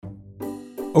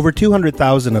Over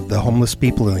 200,000 of the homeless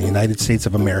people in the United States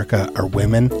of America are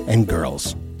women and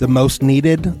girls. The most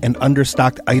needed and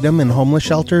understocked item in homeless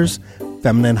shelters,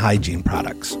 feminine hygiene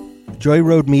products. Joy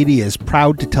Road Media is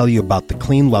proud to tell you about the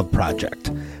Clean Love Project.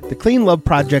 The Clean Love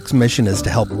Project's mission is to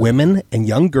help women and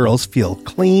young girls feel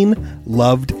clean,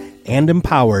 loved, and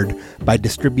empowered by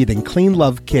distributing Clean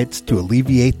Love kits to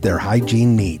alleviate their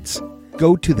hygiene needs.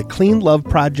 Go to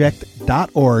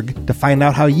thecleanloveproject.org to find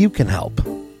out how you can help.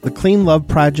 The Clean Love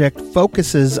Project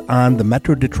focuses on the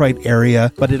Metro Detroit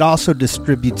area, but it also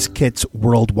distributes kits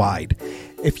worldwide.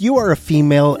 If you are a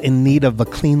female in need of a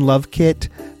Clean Love kit,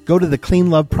 go to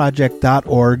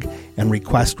thecleanloveproject.org and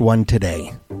request one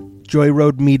today. Joy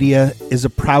Road Media is a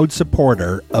proud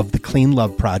supporter of the Clean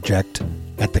Love Project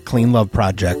at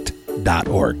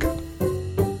thecleanloveproject.org.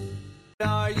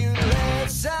 Are you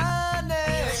listening?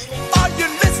 Are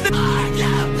you listening?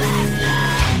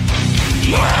 Are you listening?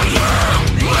 Yo, are you listening?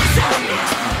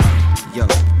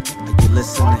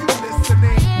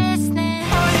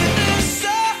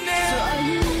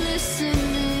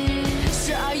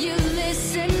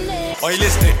 Are you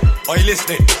listening? Are you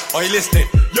listening? Are you listening?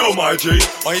 Yo, my G.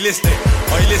 Are you listening?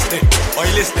 Are you listening? Are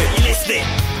you listening?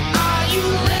 Are you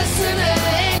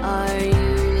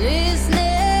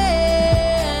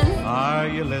listening? Are you listening? Are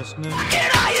you listening? Are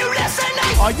you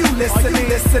listening? Are you listening? Are you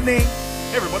listening?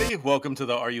 Hey, everybody. Welcome to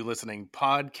the Are You Listening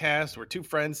podcast, where two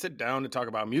friends sit down to talk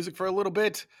about music for a little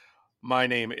bit. My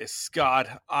name is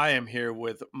Scott. I am here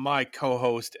with my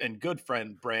co-host and good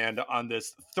friend, Brand, on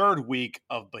this third week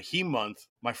of Behemoth.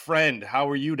 My friend, how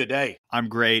are you today? I'm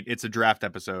great. It's a draft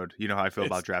episode. You know how I feel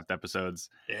about draft episodes.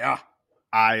 Yeah.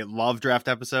 I love draft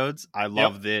episodes. I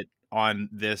love that on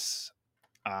this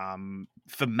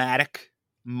thematic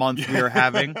month we are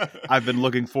having. I've been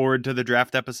looking forward to the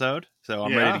draft episode, so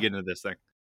I'm ready to get into this thing.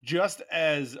 Just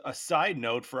as a side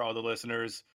note for all the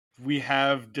listeners, we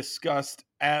have discussed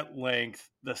at length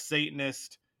the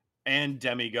Satanist and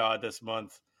Demigod this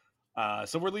month.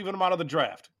 So we're leaving them out of the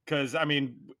draft because, I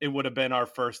mean, it would have been our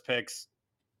first picks,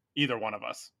 either one of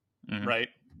us, right?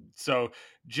 So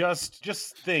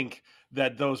just think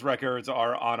that those records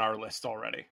are on our list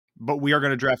already. But we are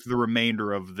going to draft the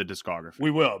remainder of the discography. We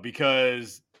will,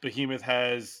 because Behemoth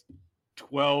has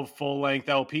 12 full-length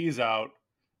LPs out,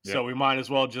 so we might as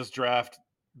well just draft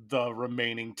the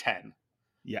remaining 10.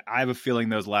 Yeah, I have a feeling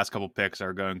those last couple picks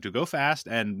are going to go fast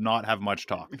and not have much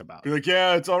talked about. Be like,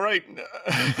 yeah, it's all right.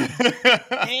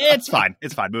 It's fine.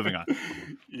 It's fine. Moving on.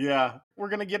 Yeah, we're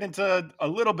going to get into a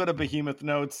little bit of Behemoth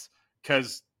notes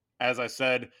because, as I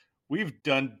said, we've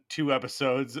done 2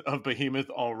 episodes of Behemoth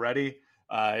already.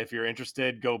 If you're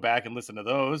interested, go back and listen to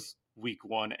those, week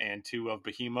 1 and 2 of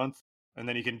Behemoth, and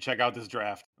then you can check out this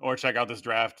draft, or check out this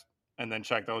draft and then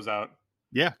check those out.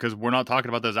 Yeah, because we're not talking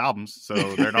about those albums, so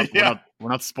they're not. We're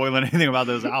not spoiling anything about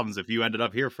those albums. If you ended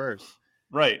up here first,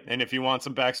 right? And if you want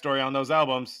some backstory on those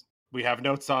albums, we have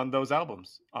notes on those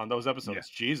albums, on those episodes.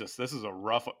 Yeah. Jesus, this is a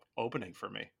rough opening for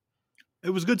me. It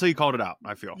was good till you called it out.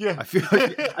 I feel. Yeah. I feel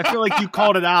like you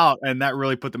called it out, and that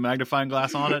really put the magnifying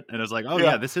glass on it. And it's like, oh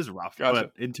yeah, this is rough.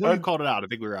 Gotcha. But until you called it out, I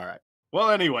think we were all right.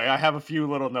 Well, anyway, I have a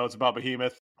few little notes about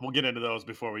Behemoth. We'll get into those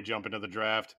before we jump into the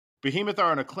draft. Behemoth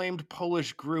are an acclaimed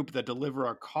Polish group that deliver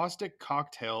a caustic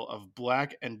cocktail of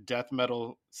black and death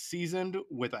metal seasoned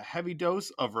with a heavy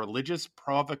dose of religious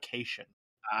provocation.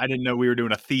 I didn't know we were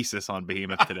doing a thesis on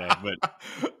Behemoth today, but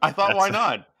I thought, why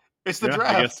not? It's the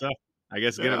draft. I guess so. I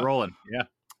guess get it rolling. Yeah.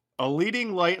 A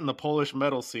leading light in the Polish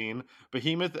metal scene,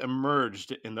 Behemoth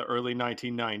emerged in the early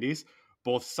 1990s.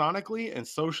 Both sonically and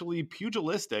socially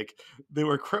pugilistic, they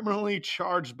were criminally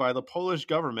charged by the Polish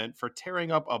government for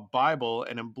tearing up a Bible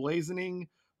and emblazoning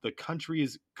the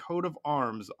country's coat of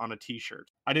arms on a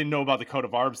t-shirt. I didn't know about the coat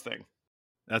of arms thing.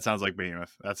 That sounds like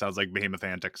Behemoth. That sounds like Behemoth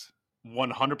antics.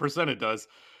 100% it does.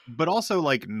 But also,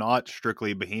 like, not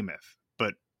strictly Behemoth.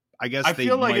 But I guess I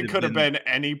feel like it could have been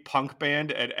any punk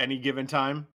band at any given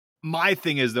time. My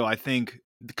thing is, though, I think,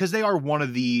 because they are one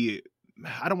of the...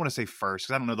 I don't want to say first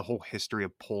because I don't know the whole history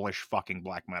of Polish fucking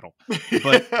black metal,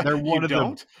 but they're one of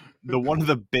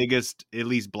the biggest, at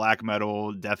least black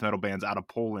metal, death metal bands out of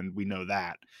Poland. We know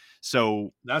that.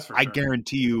 So that's for I sure.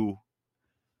 guarantee you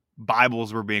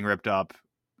Bibles were being ripped up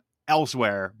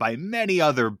elsewhere by many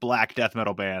other black death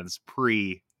metal bands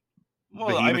pre.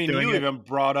 Well, I mean, you even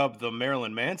brought up the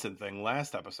Marilyn Manson thing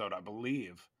last episode, I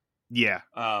believe. Yeah.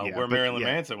 Where Marilyn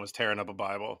Manson was tearing up a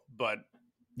Bible, but.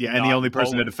 Yeah, and the only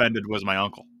person that offended was my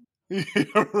uncle.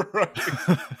 Right.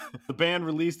 The band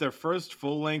released their first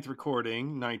full-length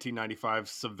recording, 1995,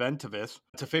 Saventivith,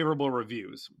 to favorable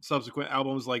reviews. Subsequent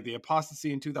albums like The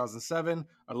Apostasy in 2007,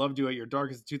 I Loved You at Your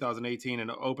Darkest in 2018,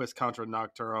 and Opus Contra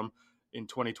Nocturum in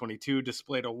 2022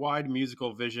 displayed a wide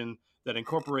musical vision that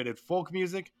incorporated folk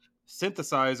music,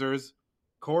 synthesizers,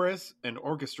 chorus, and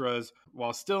orchestras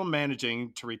while still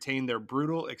managing to retain their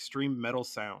brutal extreme metal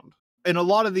sound. In a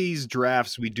lot of these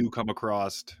drafts, we do come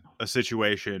across a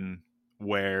situation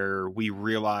where we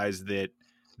realize that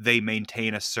they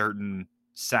maintain a certain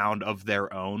sound of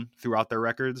their own throughout their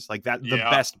records. Like that, the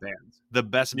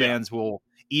best bands will,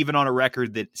 even on a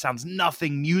record that sounds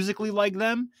nothing musically like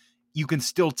them, you can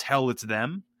still tell it's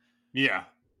them. Yeah.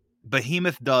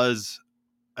 Behemoth does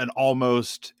an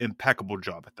almost impeccable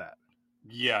job at that.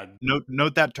 Yeah.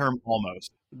 Note that term,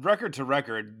 almost. Record to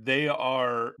record, they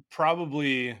are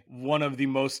probably one of the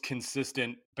most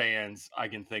consistent bands I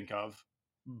can think of.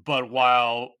 But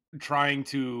while trying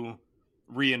to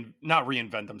not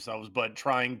reinvent themselves, but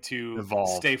trying to Evolve.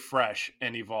 stay fresh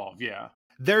and evolve. Yeah.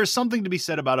 There's something to be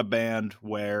said about a band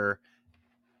where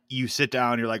you sit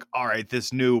down, you're like, all right,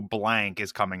 this new blank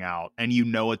is coming out, and you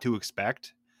know what to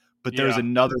expect. But there's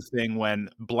another thing when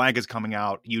blank is coming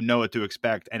out, you know what to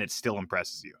expect, and it still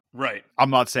impresses you. Right.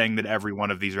 I'm not saying that every one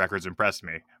of these records impressed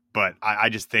me, but I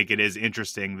just think it is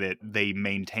interesting that they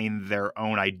maintain their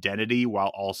own identity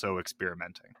while also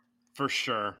experimenting. For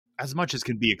sure. As much as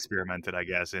can be experimented, I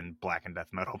guess, in black and death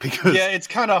metal. Because yeah, it's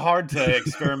kind of hard to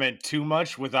experiment too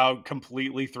much without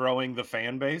completely throwing the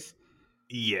fan base.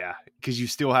 Yeah, because you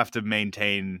still have to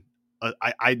maintain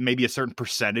maybe a certain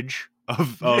percentage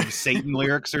of Satan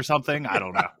lyrics or something. I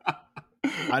don't know.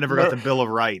 I never got the Bill of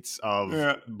Rights of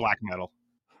black metal.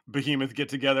 Behemoth get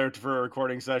together for a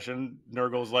recording session.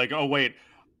 Nurgle's like, oh, wait,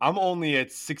 I'm only at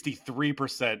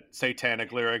 63%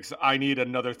 satanic lyrics. I need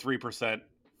another 3%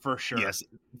 for sure. Yes.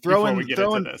 Throw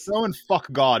in fuck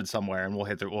God somewhere and we'll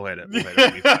hit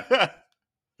it.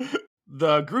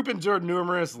 The group endured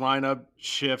numerous lineup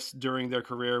shifts during their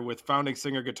career, with founding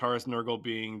singer guitarist Nurgle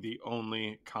being the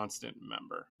only constant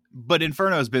member. But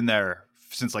Inferno's been there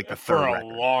since like the third record.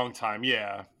 For a long time,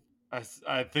 yeah.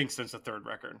 I think since the third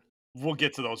record. We'll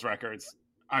get to those records.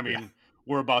 I mean,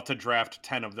 we're about to draft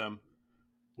 10 of them.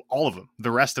 All of them.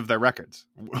 The rest of their records.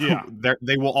 Yeah.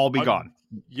 They will all be gone.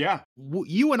 Yeah.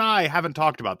 You and I haven't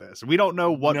talked about this. We don't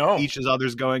know what each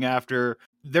other's going after.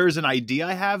 There's an idea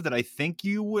I have that I think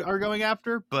you are going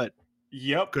after, but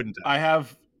couldn't tell. I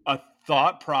have a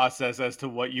thought process as to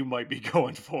what you might be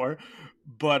going for,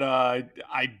 but I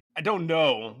don't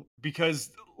know,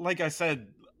 because like I said,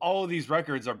 all of these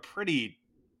records are pretty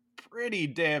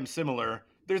damn similar.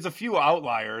 There's a few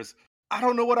outliers. I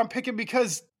don't know what I'm picking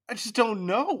because I just don't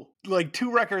know. Like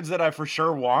 2 records that I for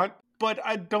sure want, but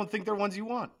I don't think they're ones you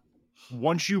want.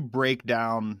 Once you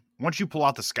pull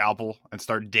out the scalpel and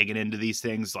start digging into these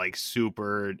things like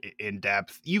super in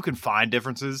depth, you can find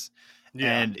differences.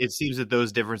 Yeah. And it seems that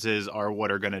those differences are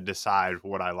what are going to decide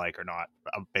what I like or not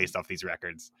based off these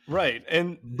records. Right.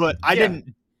 But I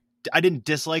didn't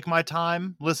dislike my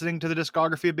time listening to the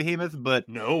discography of Behemoth, but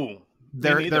no.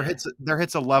 There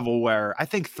hits a level where I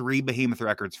think 3 Behemoth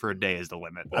records for a day is the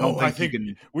limit. I think you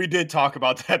can. We did talk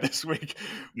about that this week.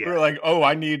 Yeah. We were like, oh,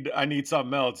 I need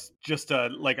something else, just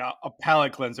like a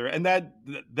palate cleanser, and that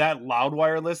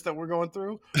Loudwire list that we're going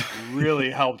through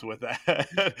really helped with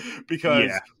that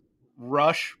because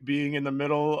Rush being in the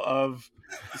middle of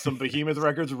some Behemoth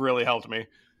records really helped me.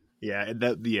 Yeah,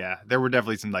 there were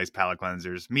definitely some nice palate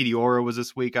cleansers. Meteora was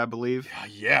this week, I believe.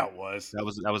 Yeah, it was. That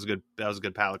was good. That was a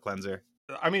good palate cleanser.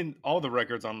 I mean, all the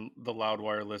records on the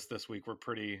Loudwire list this week were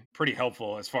pretty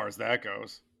helpful as far as that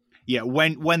goes. Yeah,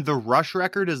 when the Rush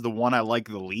record is the one I like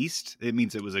the least, it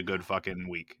means it was a good fucking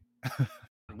week.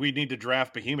 We need to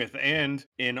draft Behemoth, and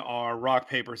in our rock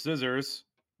paper scissors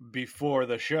before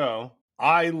the show,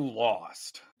 I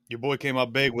lost. Your boy came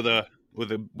up big with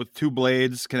 2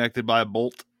 blades connected by a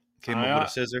bolt. Came up with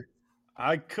a scissor.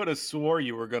 I could have swore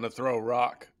you were going to throw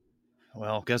rock.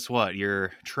 Well, guess what?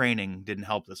 Your training didn't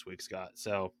help this week, Scott.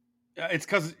 So it's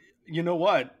because, you know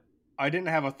what? I didn't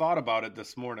have a thought about it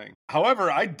this morning.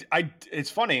 However,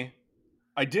 it's funny.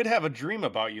 I did have a dream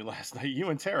about you last night. You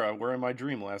and Tara were in my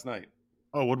dream last night.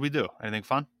 Oh, what'd we do? Anything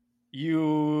fun?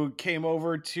 You came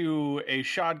over to a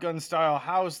shotgun-style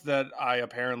house that I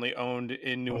apparently owned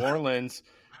in New Orleans,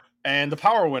 and the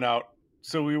power went out.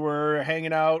 So we were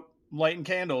hanging out, lighting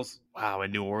candles. Wow,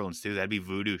 in New Orleans, too. That'd be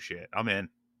voodoo shit. I'm in.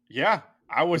 Yeah,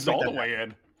 I was all the way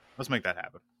in. Let's make that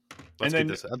happen. Let's get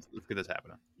this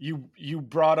happening. You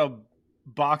brought a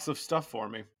box of stuff for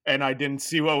me, and I didn't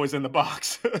see what was in the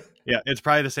box. Yeah, it's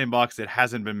probably the same box that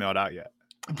hasn't been mailed out yet.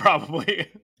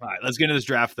 Probably. All right, let's get into this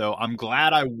draft, though. I'm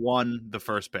glad I won the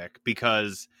first pick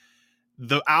because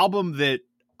the album that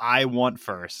I want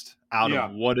first out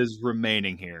of what is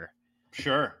remaining here.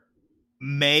 Sure.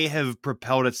 may have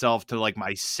propelled itself to like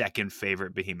my second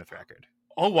favorite Behemoth record.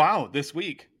 Oh wow, this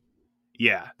week.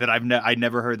 Yeah, that I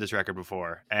never heard this record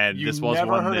before, and You this was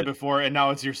never one heard that it before, and now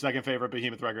it's your second favorite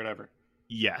Behemoth record ever.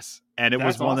 yes, and it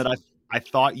That's was one that awesome. I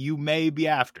thought you may be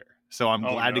after. So I'm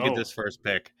Oh, glad to get no. this first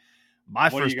pick. My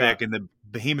What do first you got? pick in the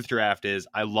Behemoth draft is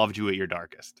 "I Loved You at Your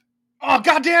Darkest." Oh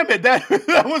god damn it!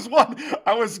 That was one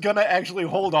I was gonna actually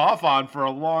hold off on for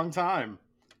a long time.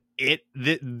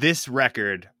 This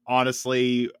record,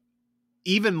 honestly,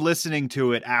 even listening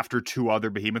to it after two other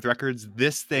Behemoth records,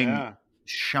 this thing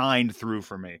shined through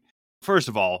for me. First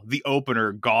of all, the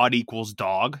opener, God Equals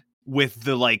Dog, with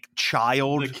the like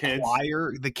child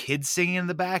choir, the kids singing in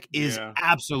the back, is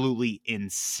absolutely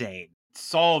insane.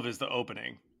 Solve is the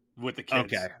opening with the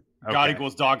kids. Okay. God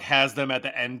Equals Dog has them at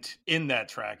the end in that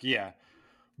track,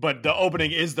 but the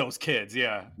opening is those kids,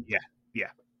 yeah.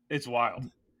 It's wild.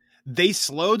 They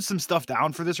slowed some stuff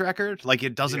down for this record. Like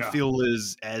it doesn't feel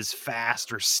as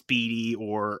fast or speedy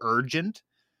or urgent.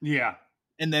 Yeah.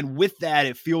 And then with that,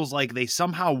 it feels like they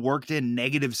somehow worked in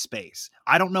negative space.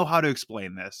 I don't know how to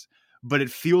explain this, but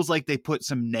it feels like they put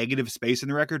some negative space in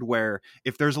the record where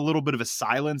if there's a little bit of a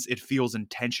silence, it feels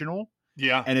intentional.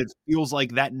 Yeah. And it feels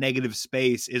like that negative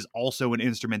space is also an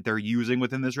instrument they're using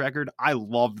within this record. I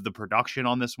loved the production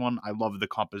on this one. I love the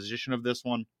composition of this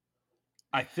one.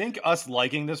 I think us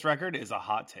liking this record is a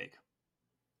hot take.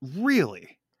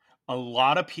 Really? A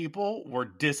lot of people were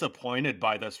disappointed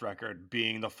by this record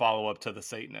being the follow-up to The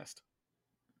Satanist.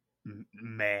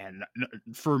 Man,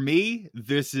 for me,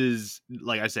 this is,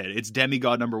 like I said, it's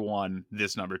Demigod number 1,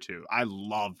 this number 2. I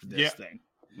loved this thing.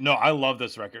 No, I love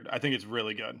this record. I think it's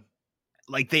really good.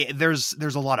 Like there's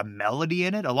a lot of melody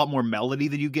in it, a lot more melody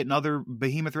than you get in other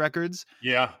Behemoth records.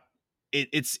 Yeah.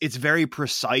 It's very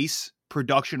precise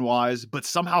production wise, but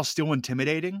somehow still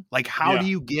intimidating. Like how do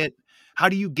you get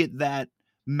that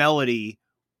melody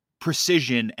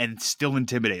precision and still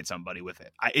intimidate somebody with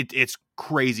it? It's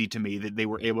crazy to me that they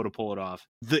were able to pull it off.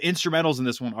 The instrumentals in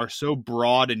this one are so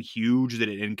broad and huge that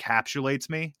it encapsulates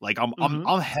me. Like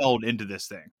I'm held into this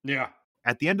thing. Yeah.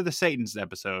 At the end of the Satan's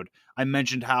episode, I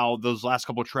mentioned how those last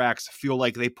couple tracks feel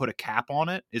like they put a cap on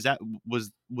it. Is that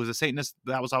was the Satanist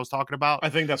that was I was talking about? I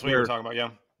think that's what you were talking about,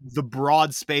 yeah. The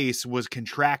broad space was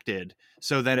contracted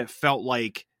so that it felt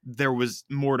like there was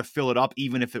more to fill it up,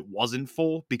 even if it wasn't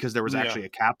full, because there was actually a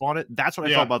cap on it. That's what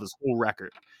I felt about this whole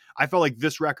record. I felt like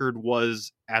this record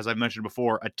was, as I mentioned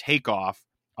before, a takeoff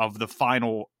of the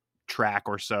final track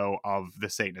or so of the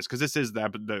Satanist, because this is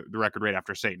the record right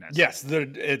after Satanist. Yes,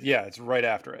 it's right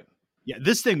after it. Yeah,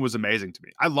 this thing was amazing to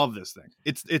me. I love this thing.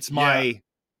 It's my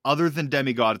other than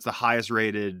Demigod, it's the highest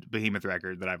rated Behemoth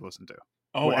record that I've listened to.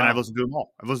 Oh, and I've listened to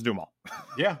them all.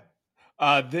 Yeah.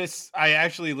 I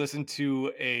actually listened to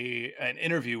an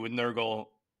interview with Nurgle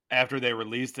after they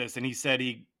released this, and he said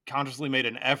he consciously made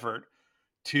an effort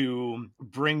to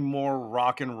bring more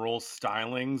rock and roll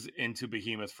stylings into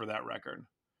Behemoth for that record.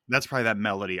 That's probably that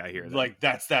melody I hear. Like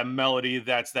that's that melody,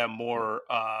 that's that more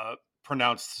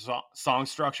pronounced song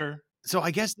structure. So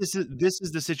I guess this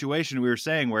is the situation we were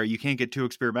saying where you can't get too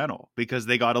experimental, because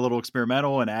they got a little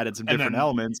experimental and added some different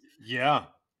elements. Yeah.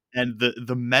 And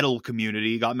the metal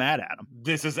community got mad at them.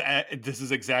 This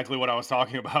is exactly what I was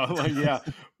talking about. Like,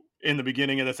 in the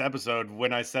beginning of this episode,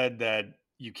 when I said that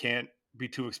you can't be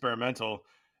too experimental,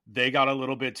 they got a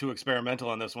little bit too experimental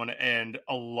on this one, and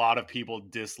a lot of people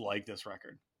dislike this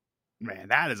record. Man,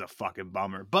 that is a fucking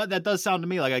bummer. But that does sound to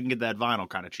me like I can get that vinyl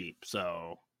kind of cheap.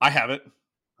 So I have it.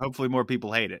 Hopefully more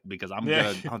people hate it, because I'm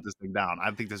going to hunt this thing down.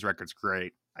 I think this record's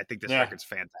great. I think this record's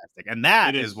fantastic. And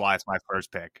that is why it's my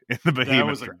first pick in the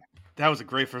Behemoth track. That was a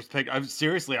great first pick. I was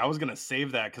going to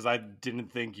save that because I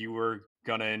didn't think you were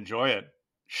going to enjoy it.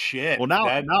 Shit. Well, now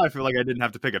I feel like I didn't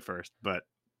have to pick it first, but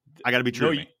I got to be true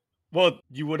to me. Well,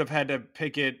 you would have had to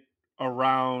pick it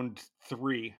around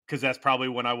 3, because that's probably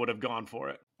when I would have gone for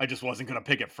it. I just wasn't going to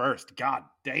pick it first. God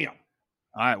damn.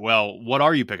 All right, well, what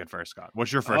are you picking first, Scott?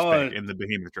 What's your first pick in the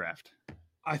Behemoth draft?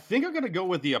 I think I'm going to go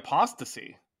with The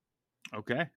Apostasy.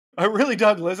 Okay. I really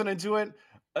dug listening to it,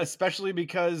 especially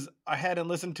because I hadn't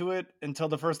listened to it until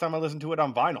the first time I listened to it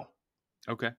on vinyl.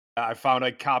 Okay. I found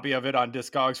a copy of it on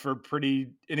Discogs for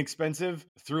pretty inexpensive,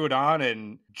 threw it on,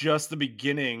 and just the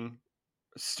beginning,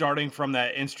 starting from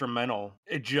that instrumental,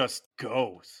 it just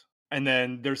goes. And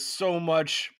then there's so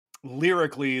much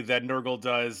lyrically that Nurgle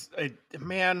does.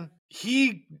 Man,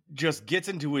 he just gets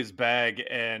into his bag,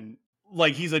 and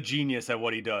like he's a genius at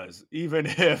what he does, even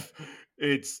if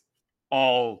it's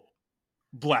all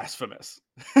blasphemous.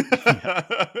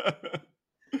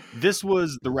 This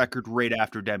was the record right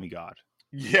after Demigod.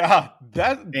 Yeah,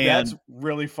 that's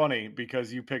really funny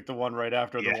because you picked the one right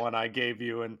after the one I gave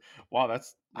you, and wow,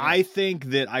 that's. Yeah. I think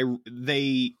that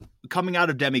they coming out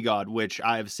of Demigod, which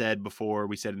I've said before,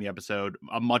 we said in the episode,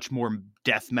 a much more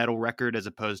death metal record as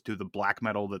opposed to the black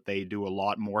metal that they do a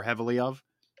lot more heavily of.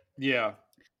 Yeah.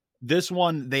 This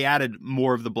one, they added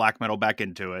more of the black metal back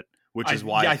into it, which is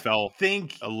why it fell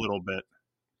a little bit.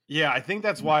 Yeah, I think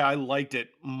that's why I liked it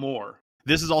more.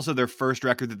 This is also their first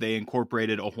record that they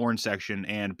incorporated a horn section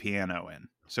and piano in.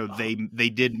 So they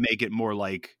did make it more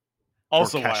like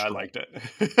also orchestral. Why I liked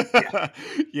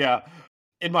it. Yeah.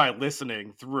 In my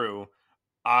listening through,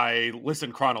 I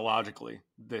listened chronologically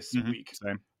this week.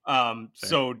 Same.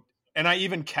 So, and I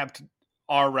even kept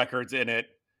our records in it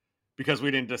because we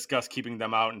didn't discuss keeping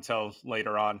them out until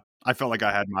later on. I felt like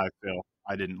I had my fill.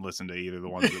 I didn't listen to either of the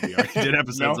ones that we already did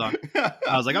episodes on.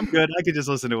 I was like, I'm good. I could just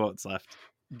listen to what's left.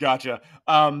 Gotcha.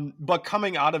 But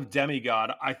coming out of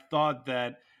Demigod, I thought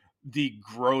that the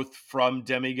growth from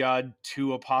Demigod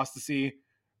to Apostasy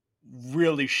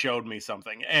really showed me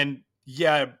something. And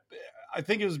yeah, I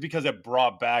think it was because it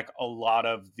brought back a lot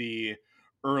of the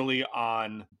early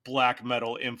on black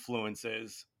metal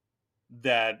influences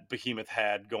that Behemoth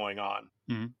had going on.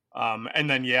 Mm-hmm. And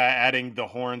then, adding the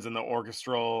horns and the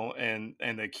orchestral and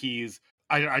the keys,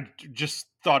 I just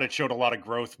thought it showed a lot of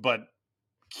growth, but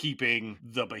keeping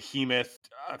the Behemoth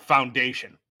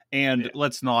foundation. And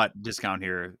let's not discount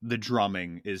here. The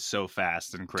drumming is so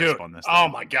fast and crisp on this thing. Oh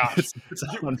my gosh. It's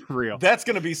unreal. That's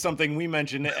going to be something we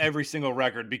mention every single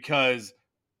record because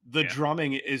the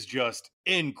drumming is just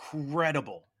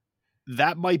incredible.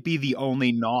 That might be the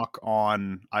only knock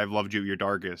on I've Loved You Your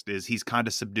Darkest is he's kind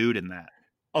of subdued in that.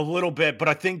 A little bit, but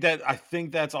I think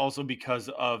that's also because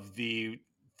of the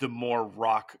more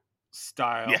rock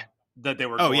style that they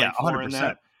were going for 100%, in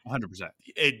that.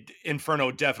 100%. Inferno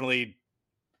definitely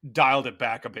dialed it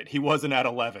back a bit. He wasn't at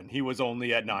 11. He was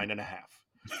only at 9.5.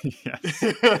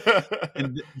 Yes.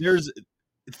 And there's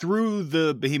through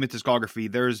the Behemoth discography,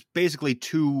 there's basically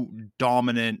two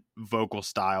dominant vocal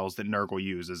styles that Nurgle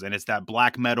uses, and it's that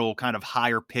black metal kind of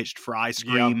higher pitched fry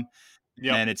scream.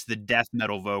 Yep. And it's the death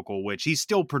metal vocal, which he's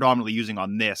still predominantly using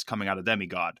on this coming out of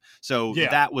Demigod. So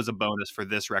that was a bonus for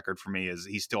this record for me, is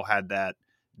he still had that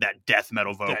death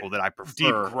metal vocal that I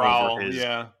prefer deep growl, over his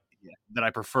that I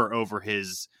prefer over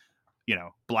his,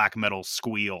 black metal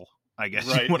squeal, I guess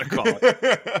you want to call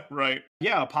it. Right.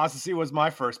 Yeah, Apostasy was my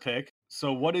first pick.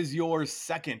 So what is your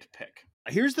second pick?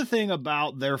 Here's the thing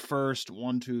about their first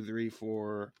 1, 2, 3,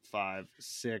 4, 5,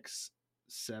 6,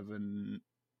 7,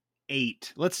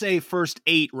 8. Let's say first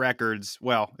 8 records.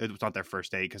 Well, it was not their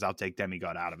first 8 because I'll take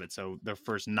Demigod out of it. So their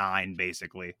first 9,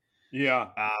 basically. Yeah.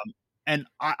 And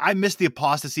I missed the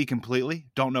Apostasy completely.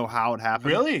 Don't know how it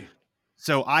happened. Really?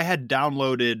 So I had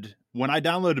downloaded, when I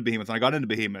downloaded Behemoth, and I got into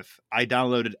Behemoth, I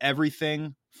downloaded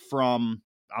everything from,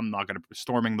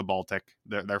 Storming the Baltic,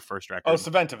 their first record. Oh,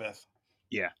 Saventovith.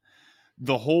 Yeah.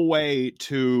 The whole way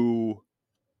to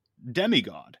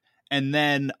Demigod. And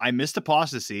then I missed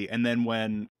Apostasy. And then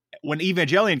when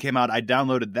Evangelion came out, I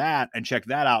downloaded that and checked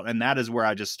that out. And that is where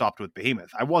I just stopped with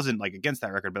Behemoth. I wasn't against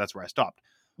that record, but that's where I stopped.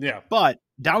 Yeah. But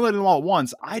downloading them all at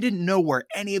once, I didn't know where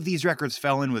any of these records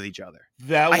fell in with each other.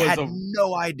 I had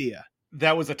no idea.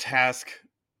 That was a task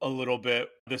a little bit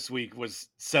this week, was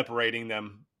separating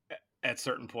them at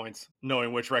certain points,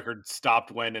 knowing which record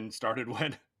stopped when and started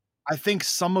when. I think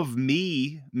some of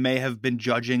me may have been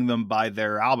judging them by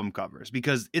their album covers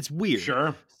because it's weird.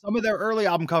 Sure. Some of their early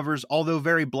album covers, although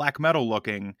very black metal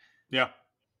looking,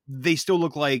 they still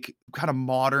look like kind of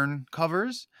modern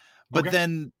covers. But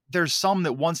then there's some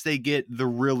that once they get the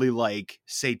really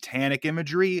satanic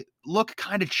imagery, look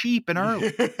kind of cheap and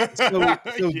early.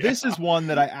 So this is one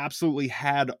that I absolutely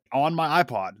had on my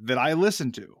iPod that I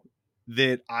listened to.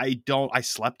 That I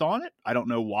slept on it. I don't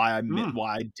know why I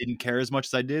didn't care as much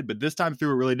as I did, but this time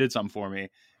through it really did something for me.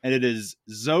 And it is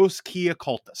Zos Kia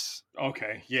Cultus.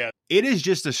 Okay, yeah. It is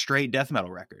just a straight death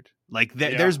metal record.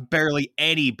 There's barely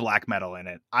any black metal in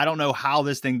it. I don't know how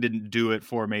this thing didn't do it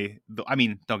for me. I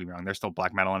mean, don't get me wrong, there's still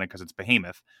black metal in it because it's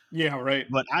Behemoth. Yeah, right.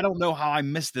 But I don't know how I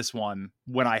missed this one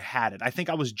when I had it. I think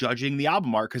I was judging the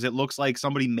album art because it looks like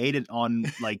somebody made it on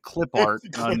clip art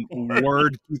on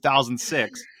Word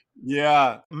 2006.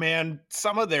 Yeah, man,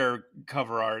 some of their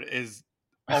cover art is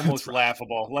almost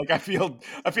laughable. I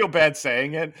feel bad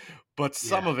saying it, but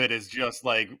some of it is just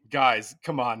guys,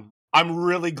 come on. I'm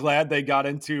really glad they got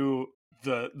into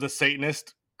the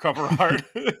Satanist cover art.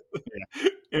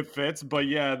 It fits, but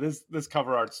this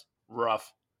cover art's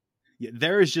rough. Yeah,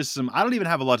 there is just I don't even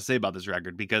have a lot to say about this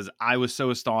record because I was so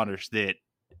astonished that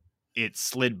it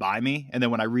slid by me. And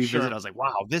then when I revisit, Sure. I was like,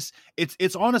 wow,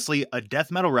 it's honestly a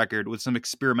death metal record with some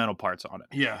experimental parts on it.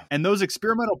 Yeah. And those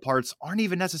experimental parts aren't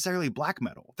even necessarily black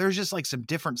metal. There's just like some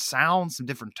different sounds, some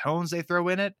different tones they throw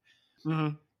in it.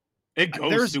 Mm-hmm. It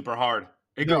goes super hard.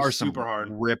 There are some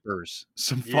rippers,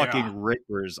 some fucking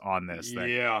rippers on this thing.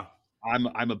 Yeah.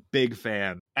 I'm a big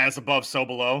fan. As above, so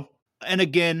below. And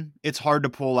again, it's hard to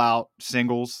pull out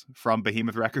singles from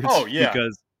Behemoth Records. Oh, yeah.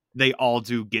 Because they all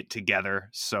do get together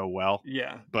so well.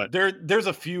 Yeah. But there's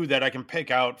a few that I can pick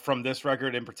out from this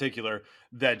record in particular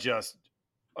that just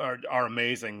are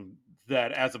amazing.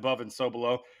 That As Above and So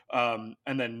Below. And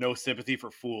then No Sympathy for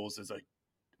Fools is a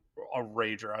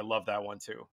rager. I love that one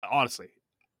too. Honestly,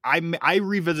 I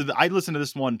revisited. I listened to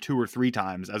this one 2 or 3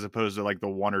 times as opposed to like the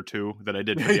 1 or 2 that I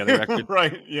did for the other record.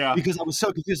 Right? Yeah. Because I was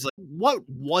so confused. Like, what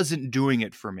wasn't doing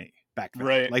it for me back then?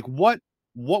 Right. Like, what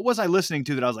was I listening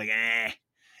to that I was like, eh?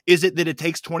 Is it that it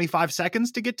takes 25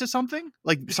 seconds to get to something?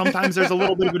 Like sometimes there's a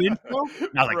little bit of an intro.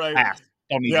 And I was like, pass.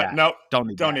 Don't need that. No, don't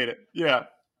need it. Yeah.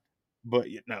 But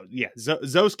no, yeah.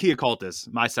 Zos Key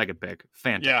Occultus, my second pick.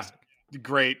 Fantastic. Yeah.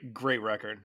 Great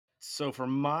record. So for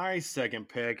my second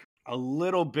pick, a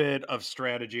little bit of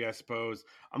strategy, I suppose.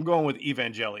 I'm going with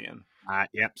Evangelion.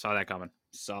 Yep, saw that coming.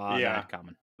 That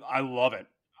coming. I love it.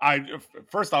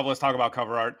 First off, let's talk about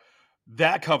cover art.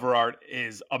 That cover art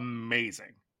is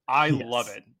amazing. I love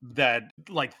it. That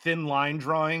like thin line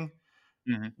drawing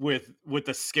with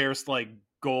the scarce like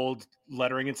gold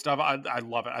lettering and stuff. I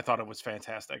love it. I thought it was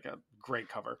fantastic. A great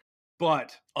cover.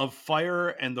 But Of Fire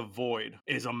and the Void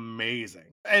is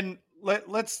amazing. And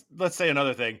let's say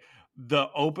another thing. The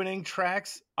opening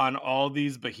tracks on all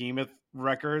these Behemoth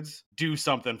records do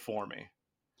something for me.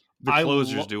 The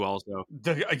closers do also.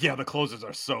 The closers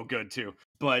are so good too.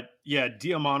 But yeah,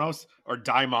 Daimonos,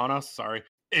 sorry,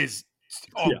 is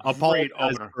a great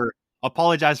opener.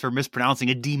 Apologize for mispronouncing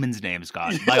a demon's name,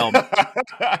 Scott. By all means.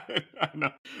 I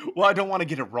know. Well, I don't want to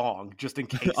get it wrong, just in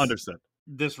case. Understood.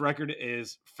 This record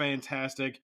is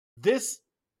fantastic. This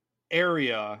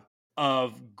area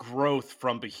of growth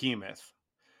from Behemoth,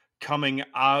 coming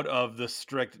out of the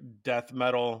strict death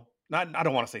metal, I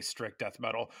don't want to say strict death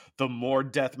metal, the more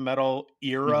death metal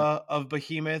era of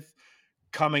Behemoth,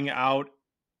 coming out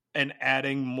and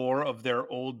adding more of their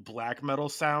old black metal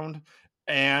sound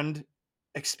and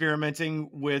experimenting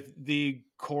with the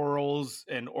chorals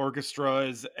and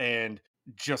orchestras and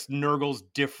just Nurgle's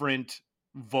different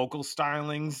vocal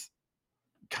stylings,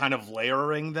 kind of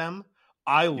layering them.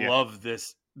 I love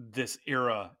this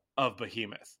era of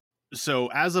Behemoth. So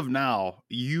as of now,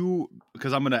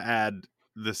 because I'm going to add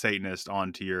the Satanist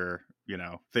onto your,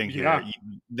 thing here.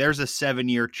 There's a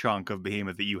 7-year chunk of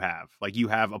Behemoth that you have. Like you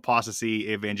have Apostasy,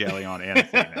 Evangelion, and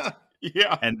Satanist.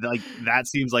 Yeah. And like that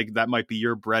seems like that might be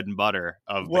your bread and butter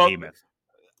of Behemoth.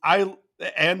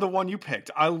 And the one you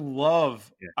picked. I love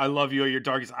You Are Your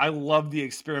Darkest. I love the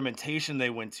experimentation they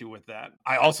went to with that.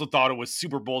 I also thought it was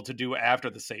super bold to do after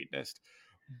the Satanist.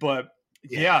 But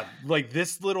like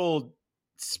this little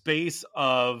space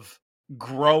of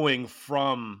growing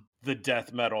from the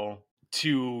death metal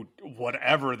to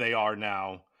whatever they are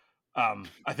now.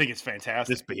 I think it's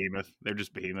fantastic. This Behemoth. They're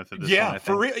just Behemoth at this point. Yeah,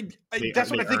 for real.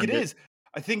 That's what I think it is.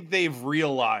 I think they've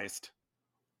realized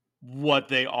what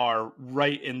they are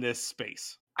right in this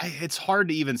space. It's hard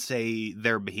to even say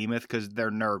they're Behemoth because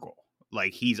they're Nurgle.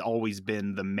 Like he's always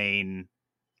been the main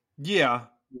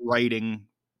writing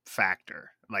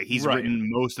factor. Like he's written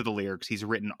most of the lyrics. He's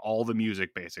written all the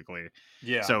music basically.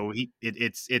 Yeah. So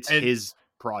it's his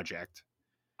project.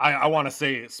 I want to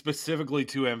say specifically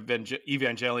to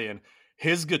Evangelion,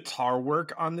 his guitar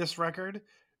work on this record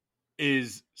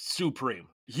is supreme.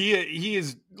 He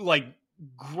is like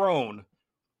grown.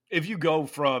 If you go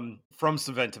from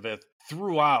Saventovith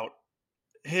throughout,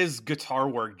 his guitar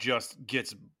work just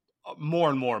gets more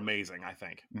and more amazing, I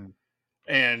think.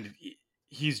 And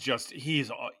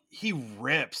he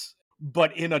rips,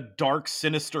 but in a dark,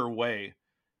 sinister way.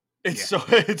 It's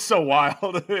so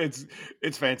wild.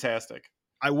 It's fantastic.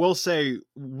 I will say,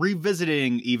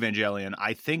 revisiting Evangelion,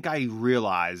 I think I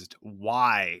realized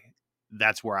why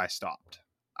that's where I stopped.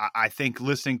 I think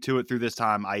listening to it through this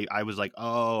time, I was like,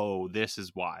 oh, this is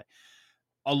why.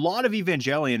 A lot of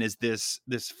Evangelion is this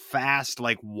fast,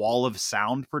 like wall of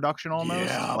sound production almost.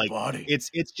 Yeah, like buddy.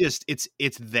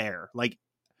 It's there. Like,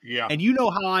 yeah. And you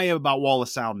know how I am about wall of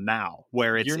sound now,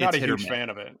 where you're not a huge fan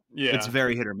of it. Yeah. It's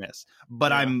very hit or miss.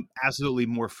 But I'm absolutely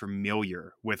more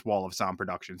familiar with wall of sound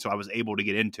production, so I was able to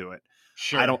get into it.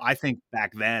 Sure. I think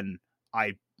back then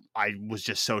I was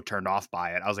just so turned off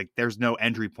by it. I was like, there's no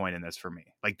entry point in this for me.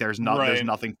 Like there's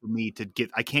nothing for me to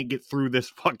get. I can't get through this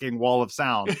fucking wall of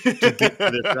sound to get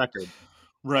to this record.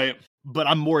 Right. but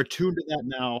I'm more attuned to that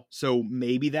now, so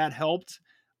maybe that helped.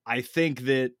 I think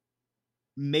that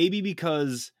maybe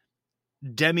because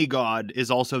Demigod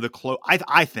is also the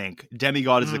I think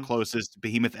Demigod is the closest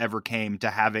Behemoth ever came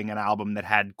to having an album that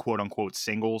had quote unquote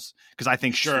singles. Because I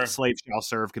think Slave Shall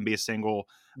Serve can be a single.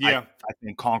 Yeah. I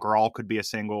think Conquer All could be a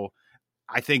single.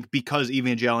 I think because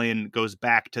Evangelion goes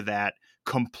back to that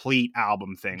complete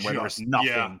album thing where there's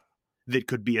nothing that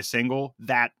could be a single,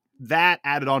 that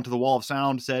added onto the wall of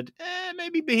sound said,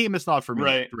 maybe Behemoth's not for me.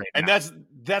 Right. And now.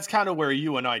 that's kind of where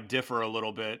you and I differ a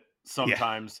little bit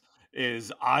sometimes.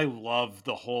 Is I love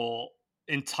the whole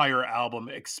entire album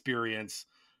experience,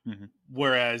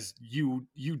 whereas you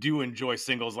do enjoy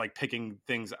singles, like picking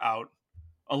things out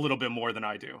a little bit more than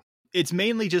I do. It's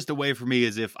mainly just a way for me,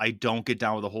 as if I don't get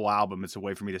down with the whole album, it's a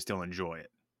way for me to still enjoy it.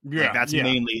 Yeah, like that's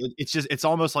mainly. It's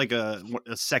almost like a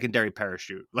secondary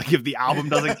parachute. Like if the album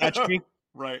doesn't catch me,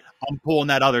 right, I'm pulling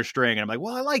that other string, and I'm like,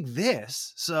 well, I like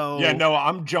this, so yeah. No,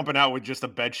 I'm jumping out with just a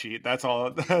bed sheet. That's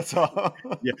all. That's all.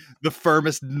 Yeah, the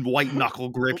firmest white knuckle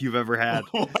grip you've ever had.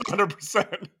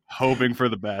 100%. Hoping for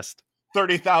the best.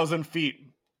 30,000 feet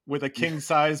with a king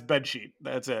size bed sheet.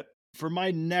 That's it. For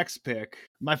my next pick,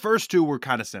 my first two were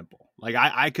kind of simple.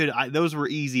 Like those were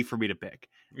easy for me to pick.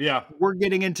 Yeah. We're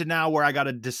getting into now where I got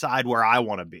to decide where I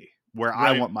want to be, where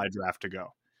I want my draft to go.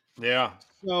 Yeah.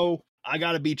 So I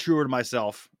got to be truer to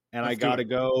myself, and I got to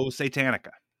go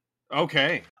Satanica.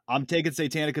 Okay. I'm taking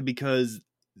Satanica because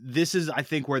this is, I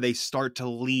think, where they start to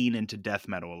lean into death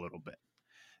metal a little bit.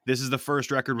 This is the first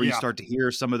record where you start to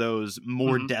hear some of those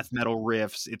more death metal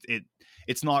riffs.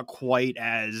 It's not quite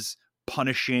as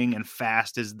punishing and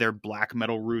fast as their black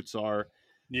metal roots are.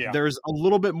 Yeah. There's a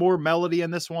little bit more melody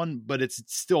in this one, but it's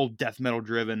still death metal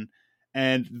driven.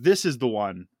 And this is the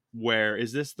one where,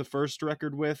 is this the first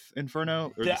record with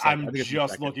Inferno? Or I'm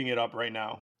just looking it up right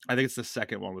now. I think it's the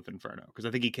second one with Inferno, because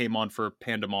I think he came on for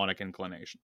Pandemonic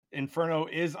Inclination. Inferno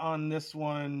is on this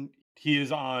one. He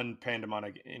is on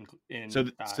Pandemonic So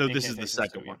this is the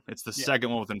second one. It's the second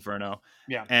one with Inferno.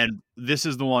 Yeah. And this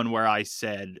is the one where I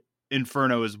said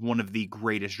Inferno is one of the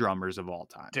greatest drummers of all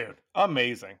time. Dude,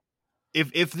 amazing.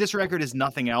 If this record is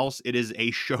nothing else, it is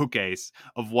a showcase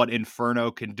of what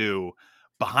Inferno can do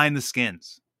behind the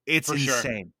skins. It's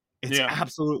insane. Sure. It's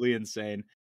absolutely insane.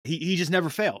 He just never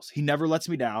fails. He never lets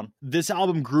me down. This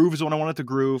album grooves when I want it to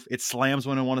groove. It slams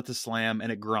when I want it to slam,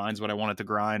 and it grinds when I want it to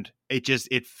grind.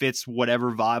 It fits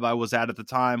whatever vibe I was at the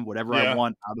time, whatever I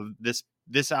want out of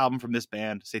this album from this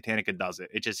band. Satanica does it.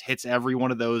 It just hits every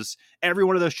one of those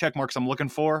check marks I'm looking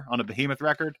for on a Behemoth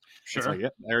record. Sure. It's like,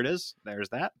 yep, there it is. There's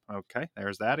that. Okay,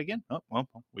 there's that again. Oh, well,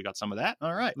 we got some of that.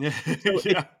 All right.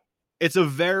 So it's a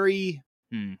very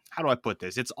how do I put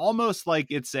this? It's almost like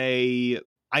it's a.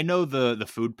 I know the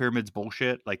food pyramid's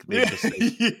bullshit. Like they just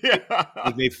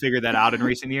like they've figured that out in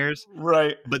recent years,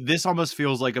 right? But this almost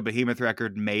feels like a Behemoth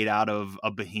record made out of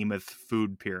a Behemoth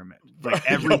food pyramid. Like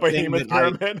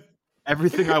everything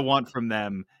everything I want from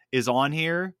them is on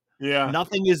here. Yeah,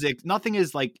 nothing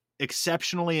is like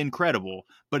exceptionally incredible,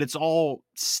 but it's all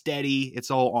steady.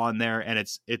 It's all on there, and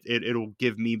it'll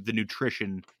give me the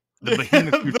nutrition, the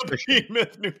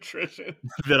Behemoth nutrition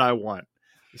that I want.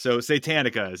 So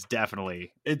Satanica is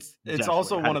definitely it's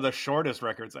also one of the shortest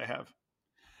records I have.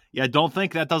 Yeah, don't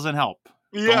think that doesn't help.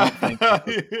 Yeah.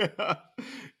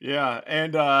 Yeah.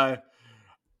 And I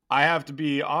have to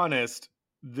be honest,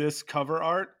 this cover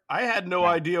art, I had no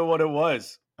idea what it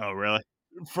was. Oh, really?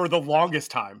 For the longest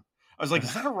time. I was like,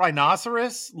 is that a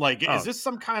rhinoceros? Like, is this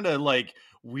some kind of like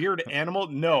weird animal?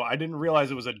 No, I didn't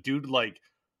realize it was a dude, like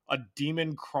a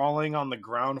demon crawling on the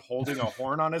ground holding a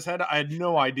horn on his head. I had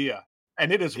no idea.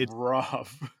 And it's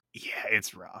rough. Yeah,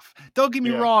 it's rough. Don't get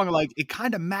me wrong. Like, it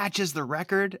kind of matches the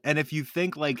record. And if you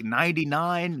think like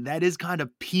 99, that is kind of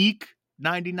peak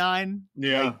 99.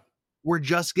 Yeah. Like, we're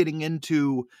just getting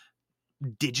into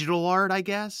digital art, I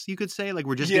guess you could say. Like,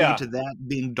 we're just getting into that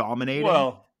being dominating.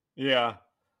 Well, yeah.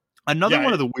 Another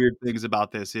one of the weird things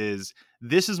about this is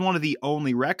one of the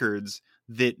only records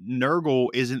that Nurgle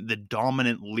isn't the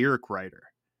dominant lyric writer.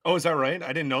 Oh, is that right?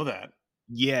 I didn't know that.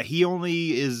 Yeah, he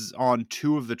only is on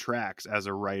 2 of the tracks as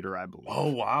a writer, I believe.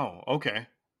 Oh, wow. Okay.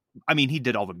 I mean, he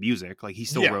did all the music. Like, he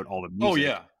still wrote all the music. Oh,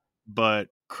 yeah. But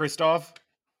Christoph?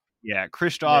 Yeah,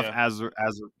 Christoph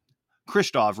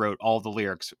Christoph wrote all the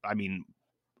lyrics. I mean,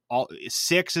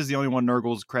 6 is the only one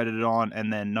Nurgle's credited on,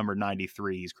 and then number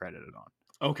 93 he's credited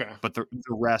on. Okay. But the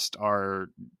rest are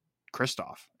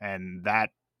Christoph. And that,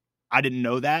 I didn't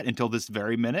know that until this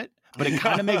very minute. But it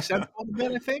kind of makes sense a little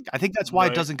bit, I think. I think that's why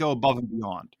it doesn't go above and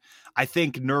beyond. I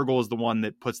think Nurgle is the one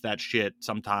that puts that shit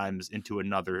sometimes into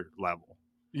another level.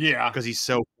 Yeah. Because he's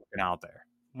so fucking out there.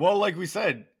 Well, like we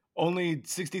said, only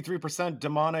 63%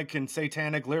 demonic and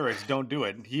satanic lyrics don't do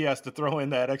it. He has to throw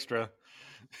in that extra.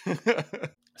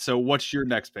 So what's your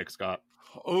next pick, Scott?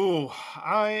 Oh,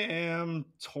 I am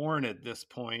torn at this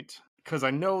point because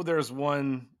I know there's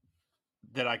one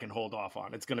that I can hold off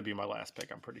on. It's going to be my last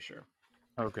pick, I'm pretty sure.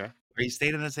 Okay. Are you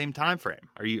staying in the same time frame?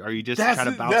 Are you just That's kind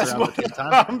of bouncing around what the same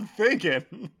time frame? I'm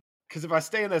thinking. Because if I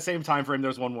stay in the same time frame,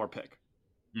 there's one more pick.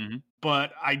 Mm-hmm.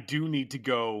 But I do need to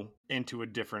go into a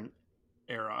different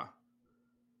era.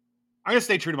 I'm going to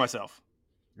stay true to myself.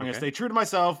 I'm going to stay true to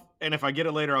myself, and if I get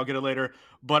it later, I'll get it later.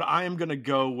 But I am going to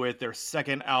go with their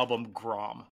second album,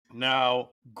 Grom. Now,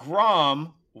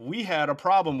 Grom, we had a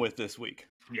problem with this week.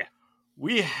 Yeah.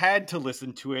 We had to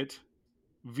listen to it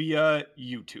via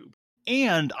YouTube.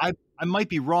 And I might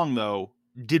be wrong, though.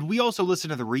 Did we also listen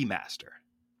to the remaster?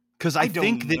 Because I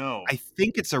think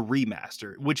it's a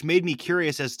remaster, which made me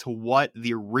curious as to what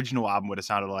the original album would have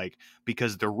sounded like,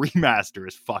 because the remaster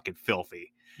is fucking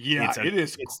filthy. Yeah, it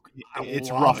is. It's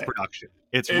rough production.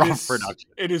 It's rough production.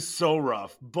 It is so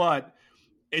rough, but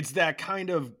it's that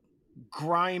kind of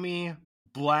grimy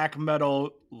black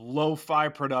metal lo-fi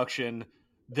production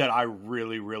that I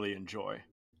really, really enjoy.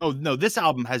 Oh no, this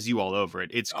album has you all over it.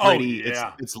 It's gritty. Oh,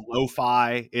 yeah. It's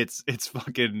lo-fi. It's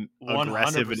fucking 100%.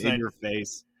 aggressive and in your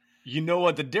face. You know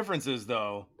what the difference is,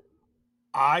 though?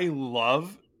 I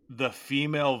love the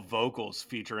female vocals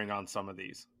featuring on some of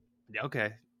these.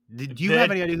 Okay. Do you have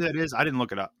any idea who that is? I didn't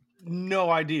look it up. No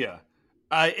idea.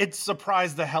 It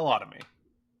surprised the hell out of me.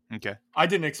 Okay. I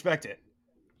didn't expect it.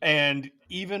 And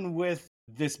even with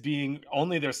this being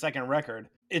only their second record,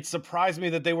 it surprised me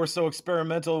that they were so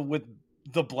experimental with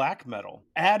the black metal.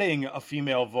 Adding a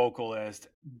female vocalist,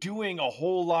 doing a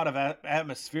whole lot of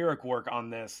atmospheric work on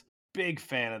this. Big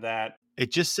fan of that.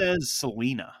 It just says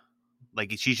Selena.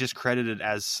 Like, she's just credited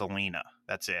as Selena.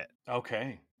 That's it.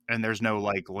 Okay. And there's no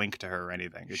like link to her or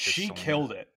anything. It's just she Selena.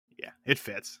 Killed it. Yeah, it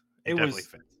fits. It definitely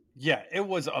fits. Yeah, it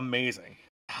was amazing.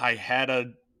 I had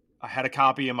a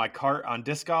copy in my cart on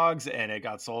Discogs, and it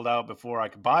got sold out before I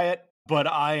could buy it. But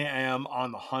I am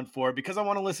on the hunt for it because I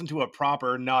want to listen to it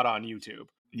proper, not on YouTube.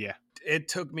 Yeah. It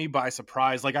took me by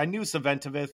surprise. Like, I knew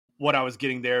Saventovith, what I was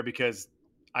getting there, because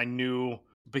I knew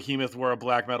Behemoth were a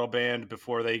black metal band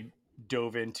before they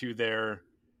dove into their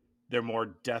more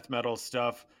death metal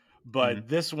stuff. But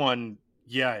this one,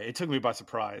 yeah, it took me by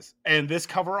surprise. And this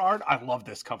cover art, I love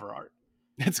this cover art.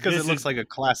 It's because it looks like a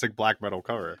classic black metal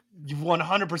cover.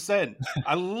 100%.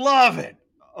 I love it.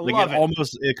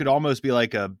 It could almost be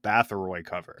like a Bathory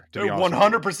cover.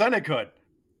 100% it could.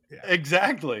 Yeah.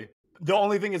 Exactly. The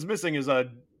only thing it's missing is a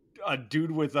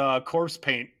dude with corpse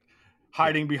paint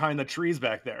hiding behind the trees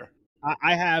back there.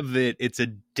 I have it. It's a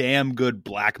damn good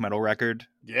black metal record.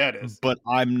 Yeah, it is. But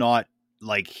I'm not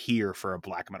like here for a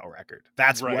black metal record.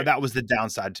 That's right. That was the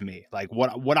downside to me. Like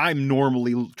what I'm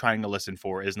normally trying to listen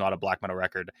for is not a black metal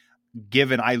record.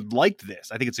 Given I liked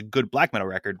this, I think it's a good black metal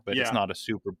record, but it's not a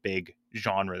super big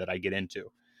genre that I get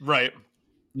into. Right.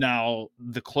 Now,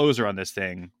 the closer on this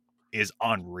thing is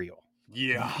unreal.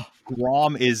 Yeah.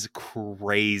 Grom is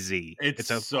crazy.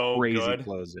 It's a so crazy good.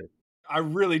 Closer. I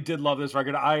really did love this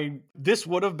record. This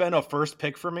would have been a first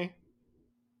pick for me,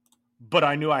 but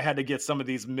I knew I had to get some of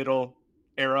these middle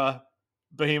era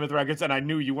Behemoth records, and I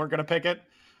knew you weren't going to pick it.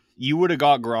 You would have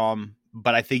got Grom,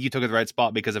 but I think you took it the right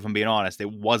spot because if I'm being honest, it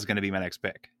was going to be my next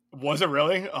pick. Was it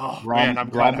really? Oh, Grom, man, I'm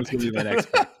glad I was picked going to be my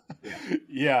next pick.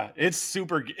 Yeah, it's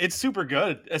super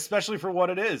good, especially for what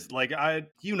it is. Like,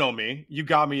 you know me, you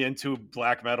got me into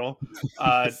black metal,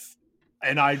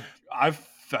 and I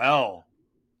fell.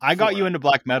 I got you into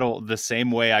black metal the same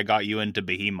way I got you into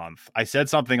Behemoth. I said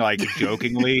something like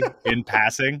jokingly in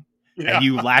passing, and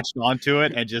you latched onto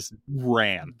it and just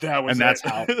ran. That's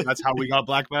how we got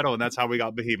black metal, and that's how we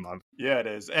got Behemoth. Yeah, it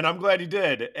is, and I'm glad you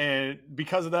did. And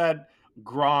because of that,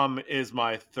 Grom is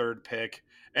my third pick,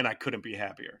 and I couldn't be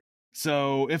happier.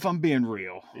 So, if I'm being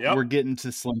real, we're getting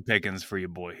to slim pickings for you,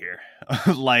 boy. Here,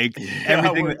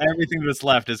 everything that's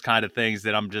left is kind of things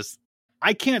that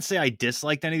I can't say I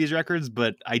disliked any of these records,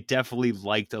 but I definitely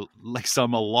liked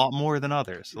some a lot more than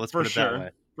others. Let's put it that way.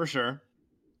 For sure.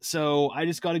 So I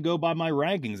just got to go by my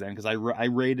rankings then, because I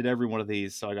rated every one of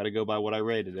these, so I got to go by what I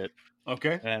rated it.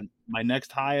 Okay. And my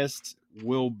next highest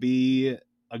will be,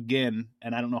 again,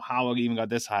 and I don't know how I even got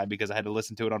this high because I had to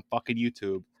listen to it on fucking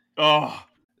YouTube. Oh.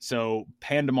 So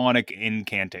Pandemonic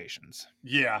Incantations.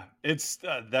 Yeah,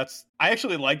 I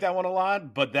actually like that one a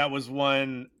lot, but that was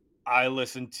one I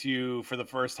listened to for the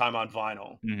first time on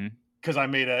vinyl because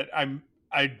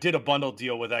I did a bundle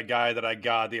deal with that guy that I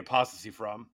got the Apostasy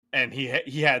from, and he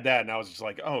had that, and I was just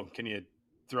like, oh, can you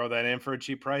throw that in for a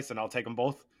cheap price and I'll take them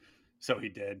both? So he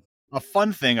did. A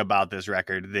fun thing about this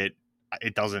record that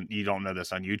you don't know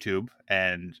this on YouTube,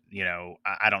 and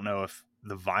I don't know if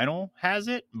the vinyl has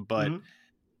it, but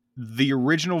the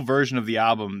original version of the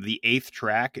album, the 8th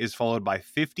track is followed by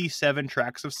 57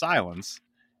 tracks of silence.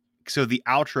 So the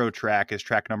outro track is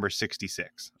track number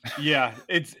 66. Yeah,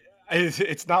 it's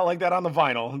not like that on the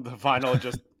vinyl. The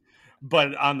vinyl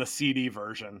but on the CD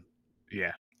version.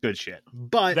 Yeah, good shit.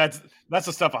 But that's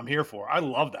the stuff I'm here for. I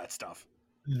love that stuff.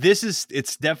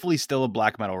 It's definitely still a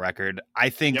black metal record. I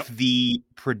think the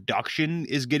production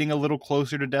is getting a little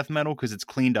closer to death metal because it's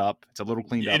cleaned up. It's a little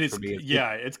cleaned up for me.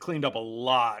 It's cleaned up a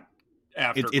lot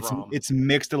after Grom. It's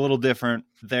mixed a little different.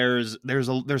 There's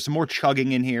some more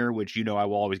chugging in here, which I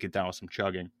will always get down with some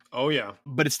chugging. Oh yeah,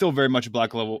 but it's still very much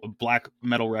a black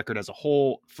metal record as a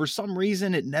whole. For some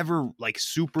reason, it never like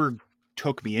super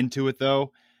took me into it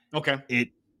though. Okay,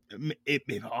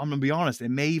 I'm gonna be honest, it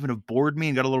may even have bored me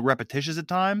and got a little repetitious at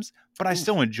times, but I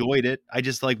still enjoyed it. I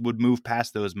just would move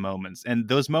past those moments, and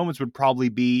those moments would probably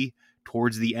be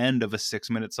towards the end of a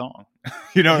 6-minute song.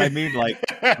 You know what I mean?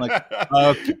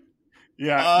 Okay.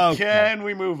 Yeah. Okay. Can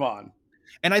we move on?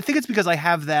 And I think it's because I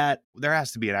have that. There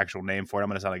has to be an actual name for it. I'm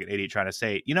gonna sound like an idiot trying to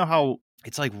say it. You know how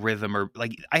it's like rhythm, or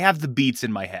like I have the beats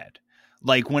in my head.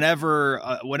 Like whenever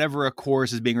a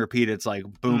chorus is being repeated, it's like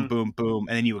boom, boom, boom,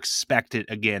 and then you expect it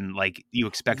again. Like you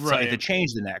expect something to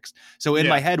change the next. So in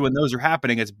my head, when those are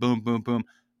happening, it's boom, boom, boom,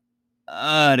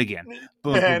 and again,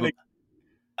 boom, boom, boom,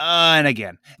 and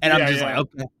again, and I'm just like,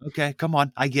 okay, come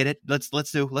on, I get it. Let's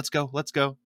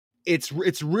go.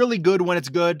 It's really good when it's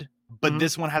good, but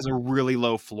this one has a really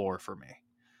low floor for me.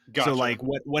 Gotcha. So like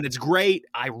when it's great,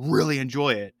 I really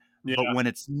enjoy it. Yeah. But when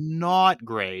it's not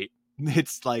great,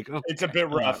 it's like, okay, it's a bit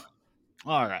rough.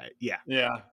 All right. Yeah.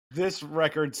 Yeah. This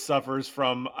record suffers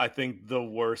from, I think, the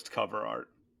worst cover art.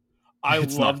 I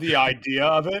love the idea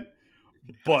of it,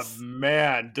 but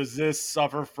man, does this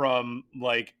suffer from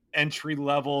like entry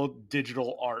level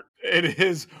digital art. It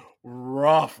is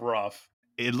rough.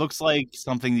 It looks like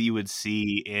something that you would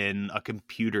see in a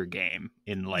computer game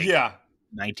in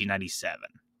 1997.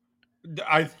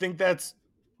 I think that's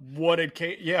what it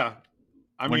came. Yeah.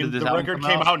 I mean, the record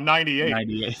came out in 98.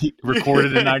 98.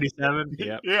 Recorded in 97?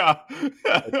 Yeah.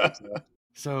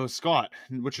 So, Scott,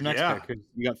 what's your next pick?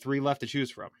 You got 3 left to choose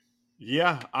from.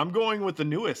 Yeah, I'm going with the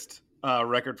newest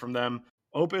record from them,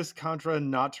 Opus Contra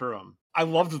Naturam. I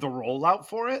loved the rollout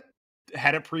for it.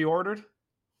 Had it pre-ordered.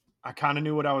 I kind of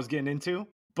knew what I was getting into.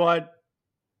 But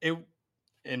it,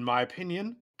 in my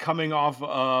opinion, coming off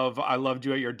of I Loved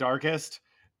You at Your Darkest,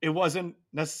 it wasn't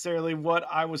necessarily what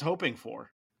I was hoping for.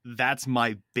 That's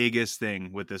my biggest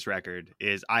thing with this record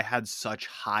is I had such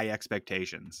high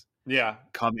expectations. Yeah.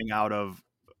 Coming out of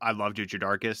I Loved You at Your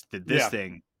Darkest, that this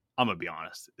thing, I'm going to be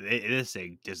honest, this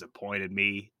thing disappointed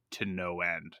me to no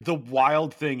end. The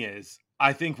wild thing is,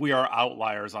 I think we are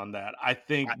outliers on that. I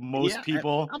think most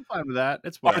people I'm fine with that.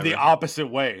 It's are the opposite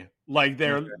way. Like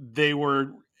they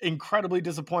were incredibly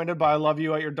disappointed by I Love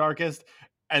You at Your Darkest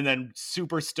and then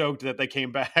super stoked that they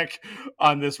came back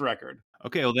on this record.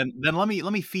 Okay, well then let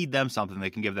me feed them something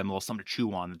that can give them a little something to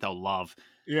chew on that they'll love.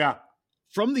 Yeah.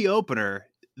 From the opener,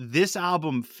 this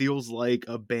album feels like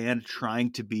a band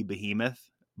trying to be Behemoth,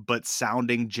 but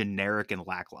sounding generic and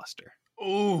lackluster.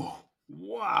 Ooh,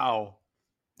 wow.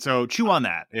 So chew on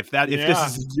that. If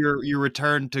this is your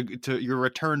return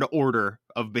to order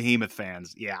of Behemoth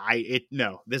fans,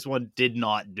 this one did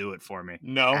not do it for me.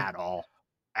 No, at all.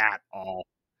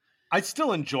 I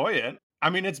still enjoy it. I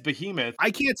mean, it's Behemoth.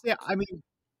 I can't say. I mean,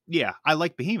 yeah, I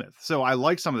like Behemoth, so I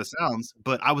like some of the sounds,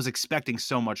 but I was expecting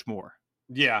so much more.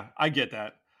 Yeah, I get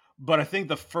that. But I think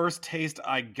the first taste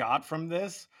I got from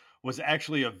this was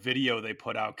actually a video they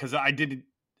put out because I didn't.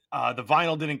 The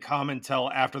vinyl didn't come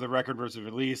until after the record was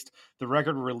released. The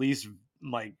record release,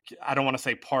 like, I don't want to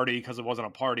say party because it wasn't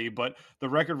a party, but the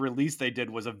record release they did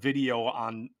was a video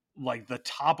on like the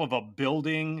top of a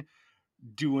building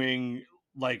doing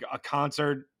like a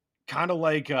concert, kind of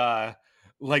like the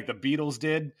Beatles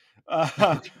did.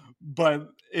 But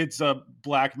it's a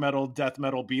black metal, death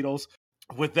metal Beatles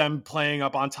with them playing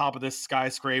up on top of this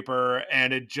skyscraper,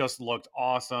 and it just looked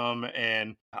awesome.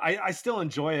 And I still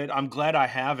enjoy it. I'm glad I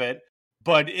have it,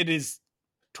 but it is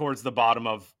towards the bottom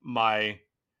of my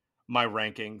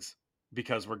rankings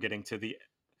because we're getting to the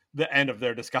end of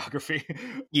their discography.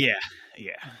 Yeah.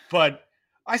 But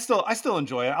I still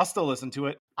enjoy it. I'll still listen to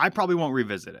it. I probably won't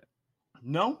revisit it.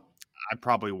 No? I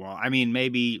probably won't. I mean,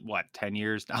 maybe 10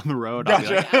 years down the road,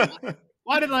 Gotcha. I'll be like,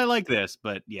 why didn't I like this?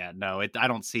 But yeah, no, I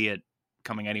don't see it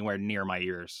coming anywhere near my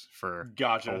ears for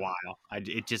a while.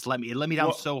 It just let me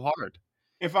down so hard.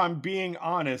 if I'm being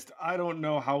honest, I don't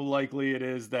know how likely it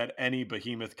is that any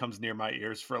Behemoth comes near my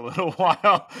ears for a little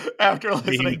while after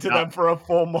listening Behemoth to out. them for a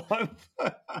full month.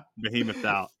 Behemoth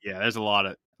out. Yeah, there's a lot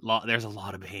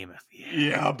of Behemoth.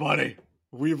 Yeah, buddy.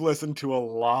 We've listened to a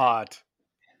lot.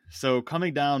 So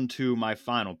coming down to my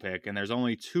final pick, and there's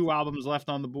only 2 albums left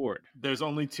on the board. There's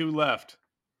only 2 left.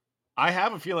 I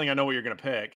have a feeling I know what you're gonna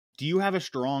pick. Do you have a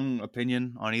strong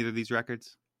opinion on either of these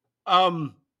records?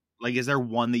 Um, Like, is there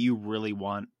one that you really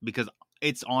want? Because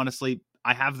it's honestly,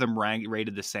 I have them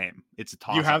rated the same. It's a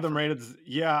toss. you have them rated.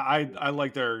 Yeah, I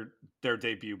like their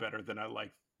debut better than I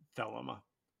like Thelema.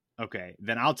 Okay,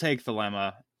 then I'll take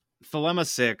Thelema. Thelema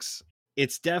 6.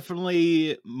 It's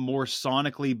definitely more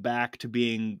sonically back to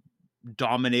being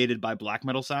dominated by black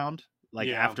metal sound. Like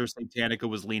after Satanica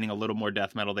was leaning a little more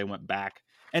death metal, they went back.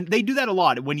 And they do that a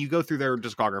lot when you go through their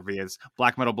discography. It's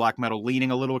black metal,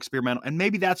 leaning a little experimental. And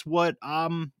maybe that's what I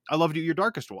Loved You, Your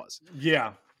Darkest was.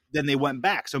 Yeah. Then they went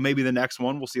back. So maybe the next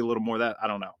one, we'll see a little more of that. I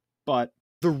don't know. But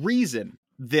the reason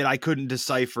that I couldn't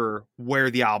decipher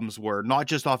where the albums were, not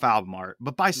just off album art,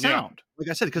 but by sound. Like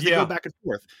I said, because they go back and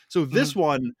forth. So this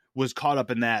one was caught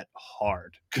up in that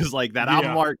hard. Because like that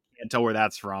album art, can't tell where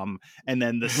that's from. And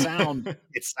then the sound,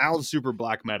 it sounds super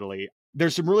black metal-y.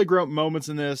 There's some really great moments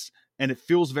in this, and it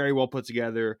feels very well put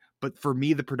together. But for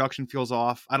me, the production feels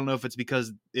off. I don't know if it's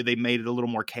because they made it a little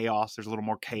more chaos. There's a little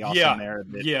more chaos in there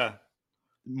that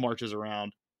marches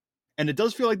around. And it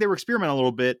does feel like they were experimenting a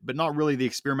little bit, but not really the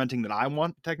experimenting that I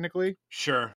want, technically.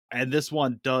 Sure. And this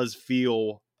one does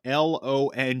feel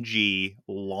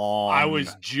long. I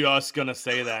was just going to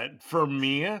say that. For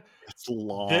me, it's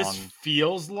long. This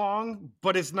feels long,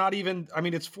 but it's not even, I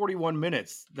mean, it's 41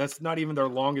 minutes. That's not even their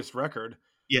longest record.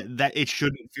 Yeah, that it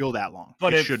shouldn't feel that long.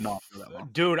 But it should not feel that long.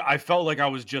 Dude, I felt like I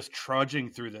was just trudging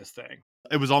through this thing.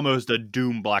 It was almost a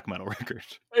doom black metal record.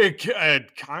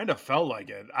 It kind of felt like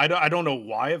it. I don't know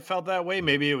why it felt that way.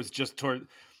 Maybe it was just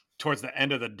towards the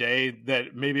end of the day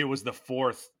that maybe it was the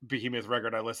 4th Behemoth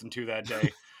record I listened to that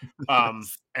day.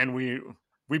 And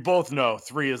we both know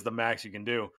 3 is the max you can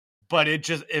do. But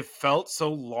it felt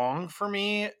so long for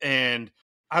me. And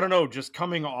I don't know, just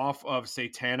coming off of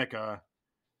Satanica,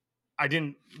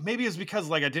 maybe it's because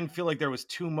like I didn't feel like there was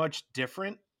too much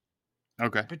different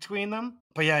between them.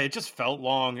 But yeah, it just felt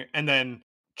long. And then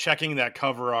checking that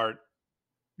cover art,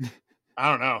 I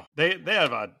don't know. They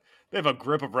have a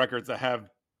grip of records that have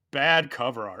bad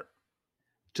cover art.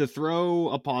 To throw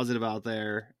a positive out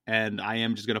there, and I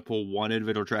am just going to pull one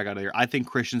individual track out of here. I think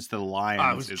Christians to the Lions.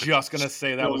 I was just going to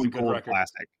say that was a good record.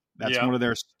 Classic. That's one of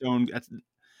their stone.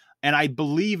 And I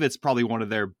believe it's probably one of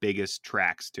their biggest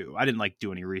tracks too. I didn't like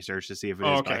do any research to see if it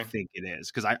is, but I think it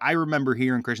is. Because I remember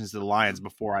hearing Christians to the Lions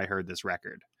before I heard this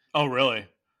record. Oh, really?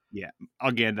 Yeah.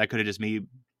 Again, that could have just me.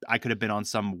 I could have been on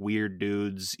some weird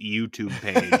dude's YouTube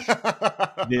page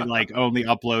that like only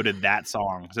uploaded that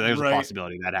song. So there's a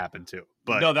possibility that happened too.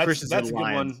 But no, that's a good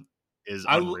one. Is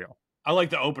unreal. I like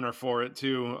the opener for it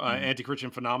too.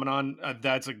 Anti-Christian Phenomenon.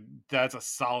 That's a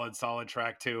solid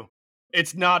track too.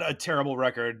 It's not a terrible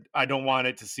record. I don't want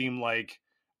it to seem like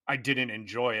I didn't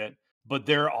enjoy it, but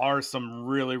there are some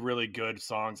really, really good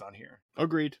songs on here.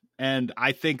 Agreed. And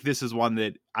I think this is one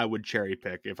that I would cherry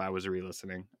pick if I was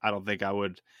re-listening. I don't think I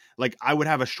would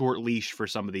have a short leash for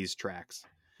some of these tracks.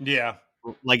 Yeah.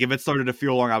 Like if it started to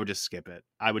feel long, I would just skip it.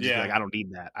 I would just be like, I don't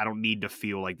need that. I don't need to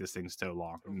feel like this thing's so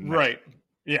long. Right.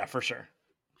 Yeah, for sure.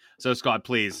 So Scott,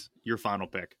 please, your final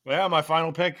pick. Yeah, my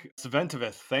final pick,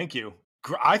 Sventivith. Thank you.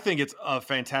 I think it's a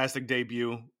fantastic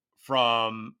debut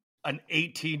from an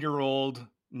 18-year-old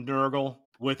Nurgle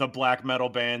with a black metal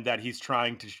band that he's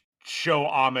trying to show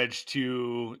homage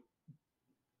to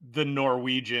the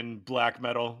Norwegian black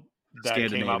metal that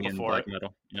came out before black it.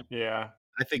 Metal. Yep. Yeah.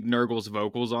 I think Nurgle's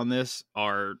vocals on this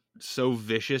are so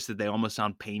vicious that they almost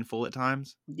sound painful at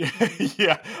times.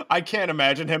 Yeah. I can't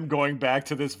imagine him going back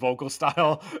to this vocal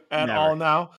style at all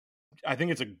now. I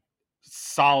think it's a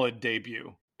solid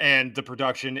debut. And the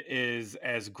production is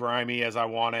as grimy as I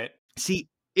want it. See,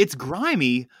 it's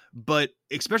grimy, but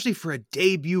especially for a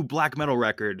debut black metal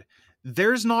record,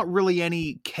 there's not really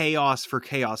any chaos for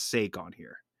chaos sake on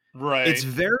here. Right. It's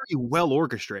very well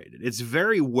orchestrated. It's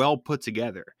very well put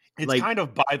together. It's like, kind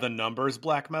of by the numbers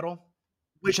black metal.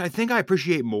 Which I think I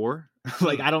appreciate more.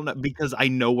 Like, I don't know, because I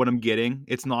know what I'm getting.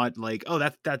 It's not like, oh,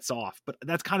 that's off. But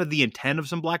that's kind of the intent of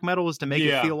some black metal, is to make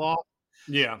it feel off.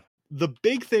 Yeah. The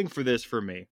big thing for this for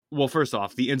me, well, first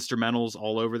off, the instrumentals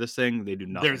all over this thing, they do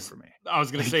nothing for me. I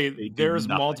was going to say, there's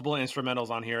multiple instrumentals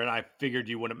on here, and I figured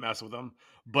you wouldn't mess with them.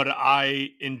 But I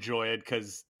enjoy it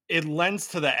because it lends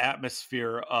to the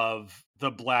atmosphere of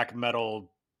the black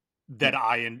metal that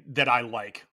I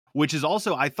like. which is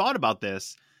also, I thought about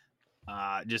this,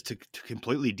 just to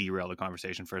completely derail the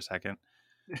conversation for a second.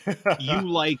 You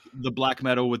like the black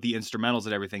metal with the instrumentals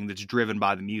and everything that's driven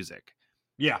by the music.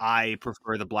 Yeah. I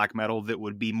prefer the black metal that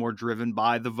would be more driven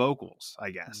by the vocals,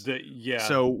 I guess. Yeah.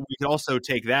 So we could also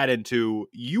take that into,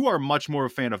 you are much more a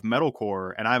fan of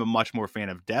metalcore, and I'm a much more fan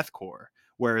of deathcore.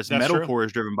 Whereas metalcore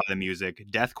is driven by the music,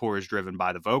 deathcore is driven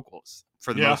by the vocals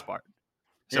for the most part.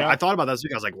 So I thought about that this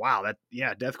week. I was like, wow,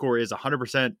 deathcore is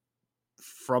 100%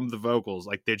 from the vocals.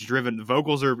 Like, it's driven, the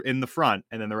vocals are in the front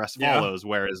and then the rest follows,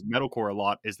 whereas metalcore a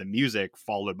lot is the music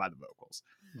followed by the vocals.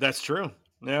 That's true.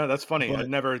 Yeah, that's funny. I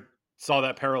never saw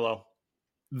that parallel.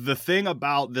 The thing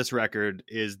about this record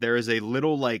is there is a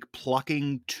little like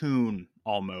plucking tune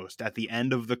almost at the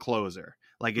end of the closer.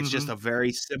 Like, it's just a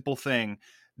very simple thing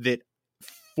that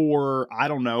for, I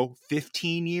don't know,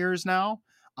 15 years now,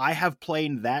 I have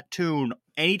played that tune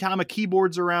anytime a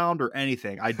keyboard's around or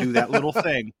anything. I do that little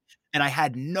thing, and I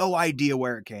had no idea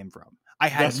where it came from. I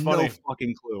had no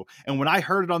fucking clue. And when I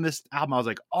heard it on this album, I was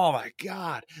like, oh my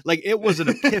God. Like, it was an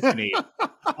epiphany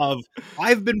of,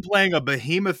 I've been playing a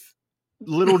Behemoth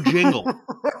little jingle.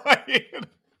 Right.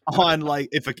 On, like,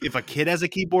 if a kid has a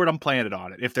keyboard, I'm playing it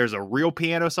on it. If there's a real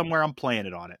piano somewhere, I'm playing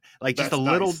it on it. Like, just a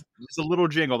little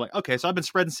jingle. I'm like, okay, so I've been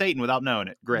spreading Satan without knowing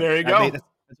it. Great. There you go. That's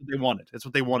what they wanted. That's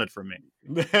what they wanted from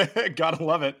me. Gotta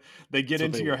love it. They get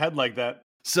into your head like that.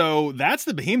 So that's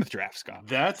the Behemoth draft, Scott.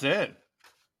 That's it.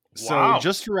 So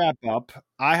just to wrap up,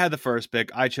 I had the first pick.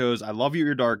 I chose I Love You,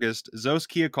 Your Darkest,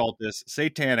 Zoskia Cultus,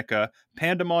 Satanica,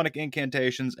 Pandemonic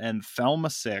Incantations, and Thelma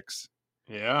 6.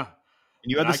 Yeah. And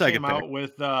you had the second pick. I came out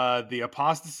with the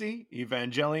Apostasy,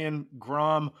 Evangelion,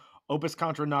 Grom, Opus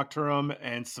Contra Nocturum,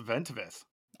 and Saventivus.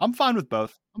 I'm fine with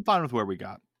both. I'm fine with where we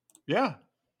got. Yeah.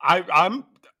 I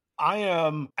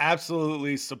am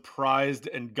absolutely surprised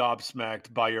and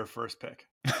gobsmacked by your first pick.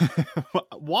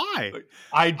 Why?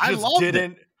 I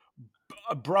didn't.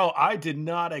 Bro, I did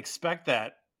not expect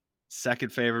that.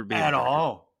 Second favorite Behemoth at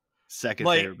all. Second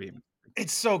favorite Behemoth.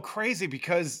 It's so crazy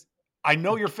because I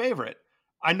know your favorite.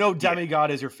 I know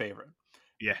Demigod is your favorite.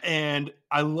 Yeah. And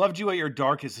I Loved You at Your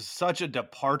Darkest is such a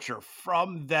departure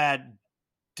from that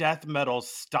death metal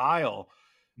style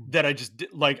that I just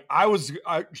like. I was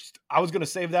going to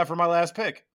save that for my last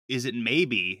pick. Is it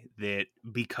maybe that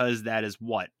because that is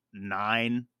what,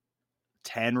 9,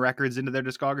 10 records into their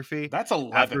discography? That's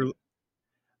 11.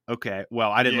 Okay,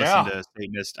 well, I didn't listen to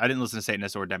Satanist. I didn't listen to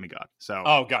Satanist or Demigod. So,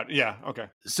 oh god, yeah, okay.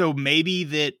 So maybe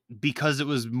that because it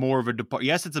was more of a departure.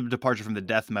 Yes, it's a departure from the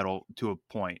death metal to a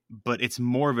point, but it's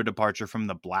more of a departure from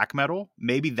the black metal.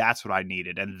 Maybe that's what I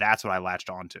needed, and that's what I latched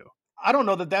onto. I don't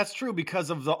know that that's true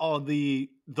because of the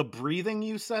breathing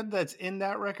you said that's in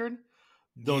that record.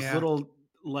 Those little,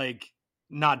 like,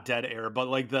 not dead air, but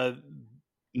like the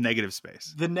negative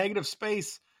space. The negative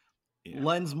space.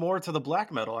 Lends more to the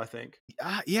black metal, I think.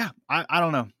 I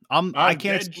don't know. I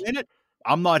can't explain it.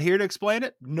 I'm not here to explain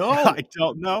it. No, I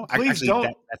don't know. Please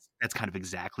don't. That's kind of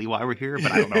exactly why we're here,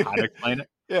 but I don't know how to explain it.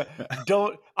 Yeah,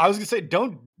 I was gonna say,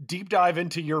 don't deep dive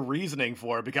into your reasoning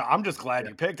for it because I'm just glad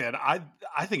you picked it.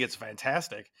 I think it's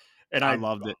fantastic, and I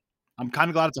loved it. I'm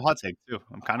kind of glad it's a hot take too.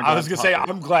 I was gonna say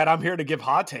I'm glad I'm here to give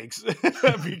hot takes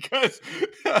because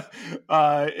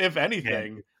if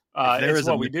anything. If there is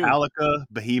a Metallica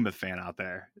Behemoth fan out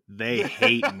there, they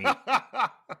hate me.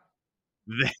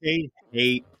 They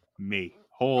hate me.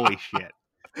 Holy shit.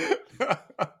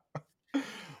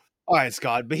 All right,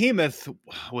 Scott. Behemoth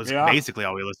was basically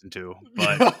all we listened to.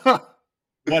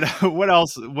 But what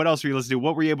else were you listening to?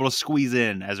 What were you able to squeeze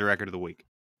in as a record of the week?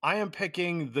 I am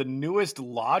picking the newest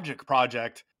Logic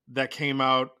project that came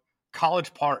out,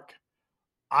 College Park.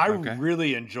 I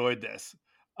really enjoyed this.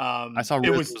 I saw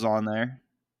Riz was on there.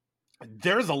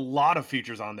 There's a lot of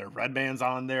features on there. Red Band's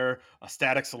on there. A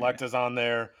Static Select is on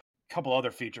there. A couple other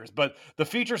features. But the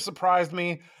feature surprised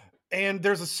me. And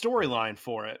there's a storyline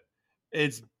for it.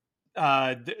 It's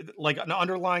like an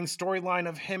underlying storyline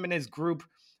of him and his group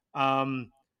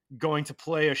going to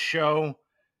play a show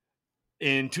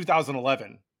in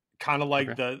 2011. Kind of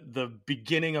like the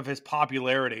beginning of his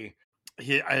popularity.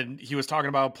 He was talking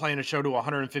about playing a show to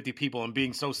 150 people and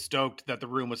being so stoked that the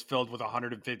room was filled with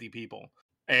 150 people.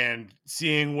 And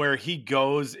seeing where he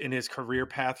goes in his career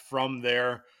path from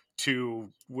there to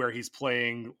where he's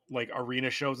playing like arena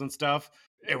shows and stuff,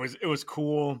 it was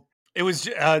cool. It was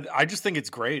I just think it's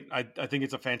great. I think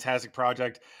it's a fantastic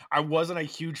project. I wasn't a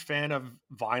huge fan of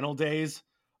Vinyl Days,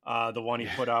 the one he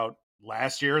put out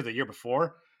last year, the year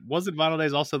before. Wasn't Vinyl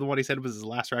Days also the one he said was his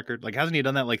last record? Like, hasn't he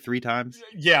done that like 3 times?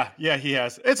 Yeah, he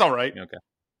has. It's all right. Okay.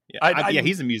 Yeah,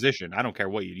 he's a musician. I don't care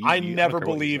what you do. I never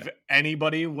believe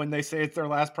anybody when they say it's their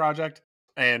last project,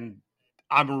 and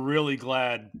I'm really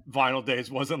glad Vinyl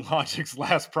Days wasn't Logic's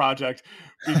last project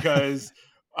because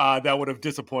that would have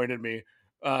disappointed me.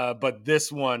 But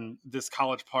this one, this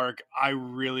College Park, I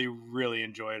really, really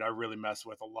enjoyed. I really mess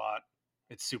with a lot.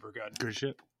 It's super good. Good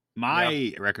shit.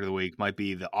 My record of the week might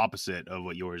be the opposite of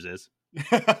what yours is.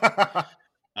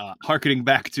 Harkening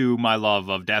back to my love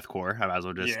of deathcore, I might as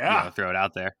well just throw it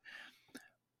out there.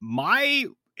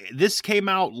 This came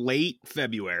out late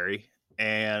February,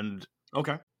 and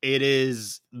it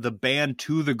is the band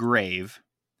To the Grave,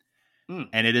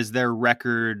 and it is their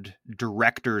record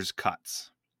Director's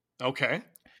Cuts. Okay.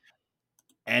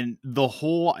 And the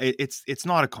whole it's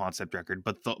not a concept record,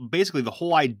 but basically the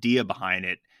whole idea behind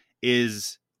it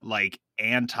is like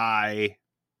anti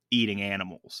eating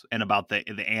animals and about the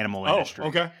animal industry.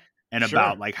 And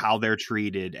about like how they're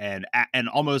treated and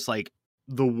almost like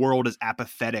the world is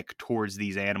apathetic towards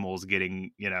these animals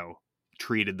getting,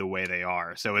 treated the way they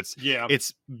are. So it's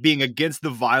being against the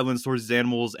violence towards these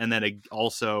animals, and then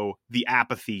also the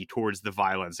apathy towards the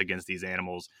violence against these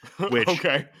animals, which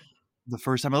the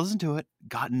first time I listened to it,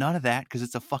 got none of that because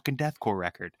it's a fucking deathcore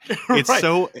record.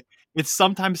 It's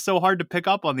sometimes so hard to pick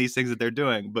up on these things that they're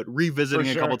doing, but revisiting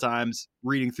a couple times,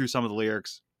 reading through some of the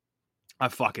lyrics, I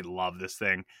fucking love this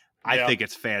thing. I think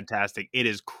it's fantastic. It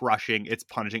is crushing. It's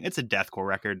punishing. It's a deathcore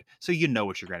record, so you know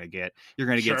what you're going to get. You're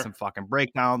going to get some fucking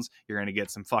breakdowns. You're going to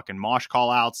get some fucking mosh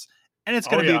call-outs, and it's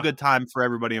going to be a good time for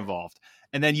everybody involved.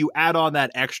 And then you add on that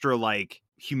extra, like,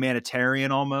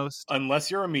 humanitarian almost.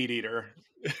 Unless you're a meat eater.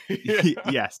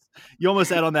 Yes. You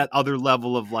almost add on that other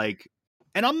level of, like,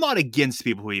 and I'm not against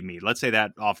people who eat meat. Let's say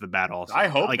that off the bat also. I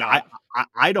hope not.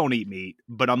 I don't eat meat,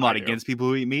 but I'm not against people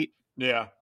who eat meat. Yeah.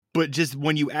 But just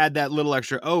when you add that little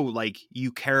extra, like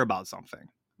you care about something.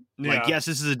 Like, yes,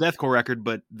 this is a deathcore record,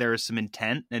 but there is some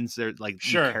intent and you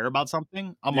care about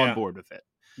something. I'm on board with it.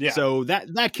 Yeah. So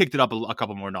that kicked it up a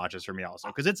couple more notches for me also,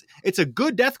 because it's a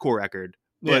good deathcore record,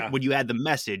 but when you add the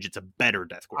message, it's a better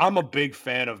deathcore. I'm a big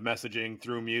fan of messaging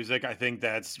through music. I think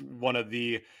that's one of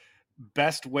the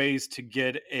best ways to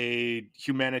get a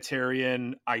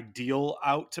humanitarian ideal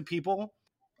out to people.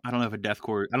 I don't know if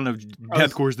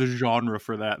deathcore is the genre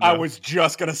for that, though. I was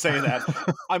just going to say that.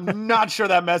 I'm not sure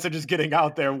that message is getting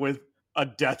out there with a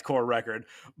deathcore record.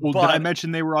 Well, did I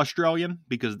mention they were Australian?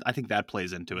 Because I think that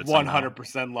plays into it.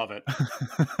 100% love it.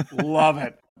 Love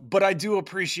it. But I do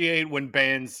appreciate when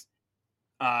bands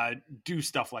do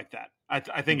stuff like that.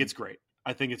 I think it's great.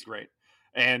 I think it's great.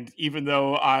 And even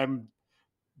though I'm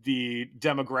the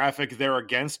demographic they're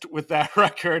against with that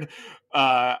record,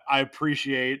 I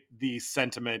appreciate the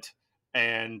sentiment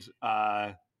and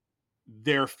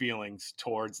their feelings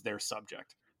towards their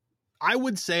subject. I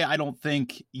would say I don't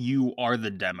think you are the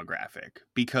demographic,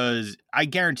 because I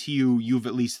guarantee you've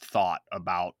at least thought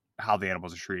about how the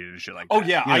animals are treated and shit like that. Oh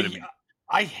yeah,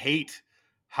 I hate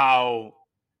how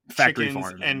factory chickens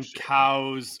farms and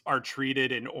cows are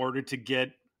treated in order to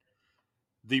get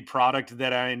the product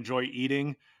that I enjoy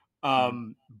eating.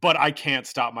 But I can't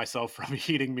stop myself from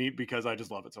eating meat because I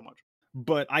just love it so much.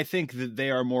 But I think that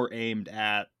they are more aimed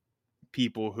at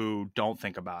people who don't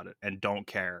think about it and don't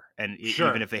care. And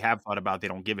even if they have thought about it, they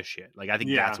don't give a shit. Like, I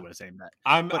think that's what it's aimed at.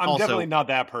 I'm definitely not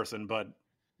that person, but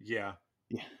yeah.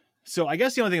 So I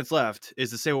guess the only thing that's left is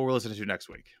to say what we're listening to next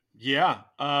week. Yeah.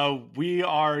 We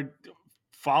are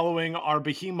following our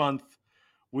Behemoth.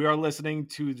 We are listening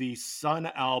to the Sun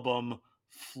album,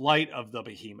 Flight of the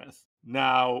Behemoth.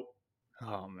 Now,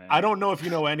 oh man, I don't know if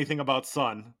you know anything about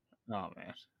Sun. Oh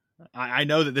man, I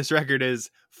know that this record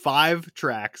is 5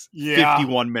 tracks,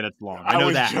 51 minutes long. I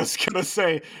know that. I was just gonna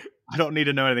say, I don't need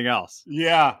to know anything else.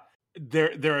 Yeah,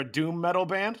 they're a doom metal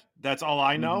band. That's all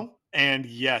I know. And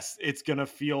yes, it's gonna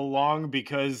feel long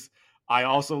because I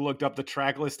also looked up the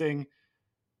track listing,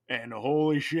 and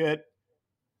holy shit,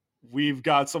 we've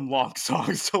got some long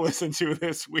songs to listen to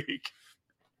this week.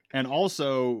 And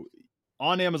also,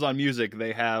 on Amazon Music,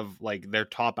 they have like their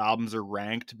top albums are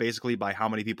ranked basically by how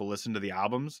many people listen to the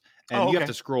albums, and you have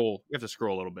to scroll. You have to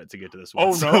scroll a little bit to get to this one.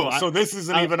 Oh no! So this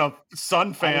isn't even a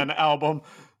Sun fan album.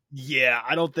 Yeah,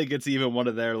 I don't think it's even one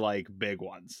of their like big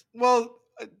ones. Well,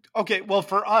 okay. Well,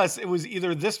 for us, it was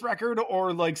either this record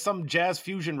or like some jazz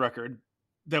fusion record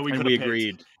that we could have picked.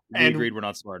 Agreed. We agreed we're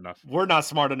not smart enough. We're not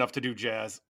smart enough to do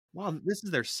jazz. Wow, this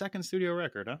is their second studio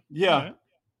record, huh? Yeah. Right.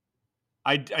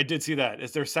 I did see that.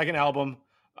 It's their second album,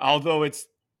 although it's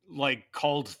like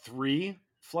called 3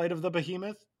 Flight of the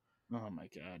Behemoth. Oh my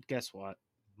god! Guess what?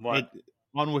 What?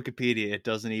 On Wikipedia, it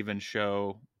doesn't even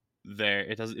show there.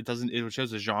 It doesn't. It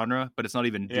shows a genre, but it's not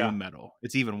even doom metal.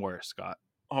 It's even worse, Scott.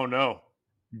 Oh no!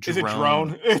 Is it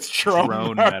drone? It's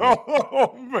drone metal.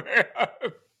 Oh man!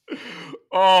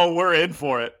 Oh, we're in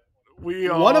for it.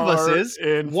 One of us is.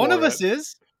 One of it. us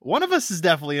is. One of us is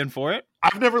definitely in for it.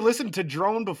 I've never listened to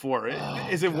drone before.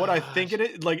 Is it what I gosh. think it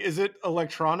is? Like, is it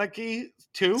electronic-y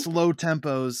too? Slow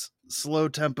tempos,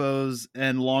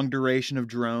 and long duration of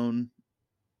drone.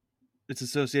 It's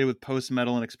associated with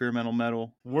post-metal and experimental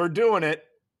metal. We're doing it.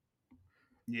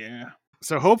 Yeah.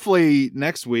 So hopefully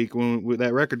next week when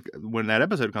that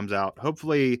episode comes out,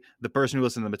 hopefully the person who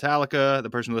listened to Metallica, the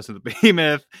person who listened to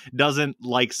Behemoth doesn't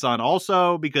like Sun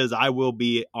also, because I will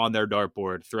be on their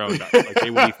dartboard throwing darts. Like, they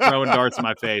will be throwing darts in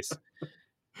my face.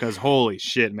 Because holy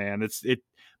shit, man.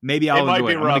 Maybe I'll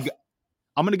enjoy it.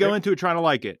 I'm gonna go into it trying to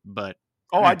like it, but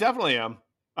I definitely am.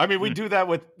 I mean, we do that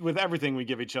with everything we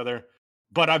give each other.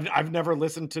 But I've never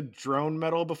listened to drone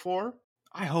metal before.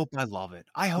 I hope I love it.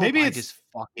 I hope I just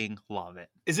fucking love it.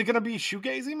 Is it going to be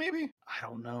shoegazy, maybe? I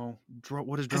don't know.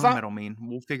 What does drone metal mean?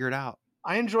 We'll figure it out.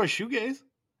 I enjoy shoegaze.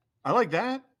 I like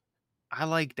that. I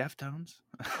like Deftones.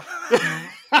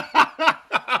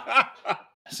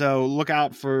 So look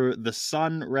out for the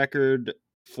Sun record,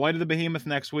 Flight of the Behemoth,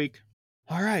 next week.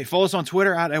 All right. Follow us on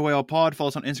Twitter at AWhalePod. Follow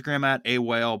us on Instagram at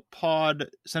AWhalePod.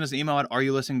 Send us an email at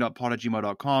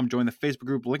areyoulistening.pod@gmail.com. Join the Facebook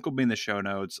group. Link will be in the show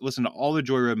notes. Listen to all the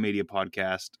Joy Road Media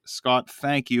podcast. Scott,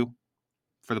 thank you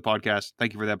for the podcast.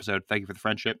 Thank you for the episode. Thank you for the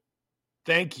friendship.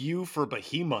 Thank you for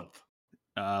Behemoth.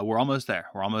 We're almost there.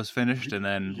 We're almost finished, and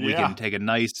then we can take a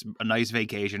nice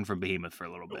vacation from Behemoth for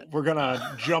a little bit. We're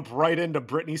gonna jump right into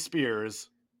Britney Spears.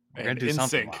 We're gonna do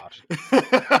something loud.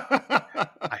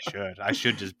 I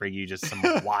should just bring you just some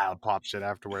wild pop shit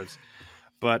afterwards.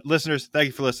 But listeners, thank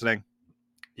you for listening.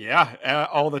 Yeah,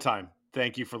 all the time.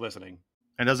 Thank you for listening.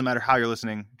 It doesn't matter how you're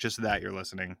listening, just that you're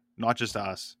listening, not just to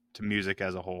us, to music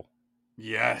as a whole.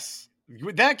 Yes,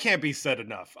 that can't be said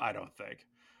enough, I don't think.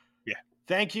 Yeah.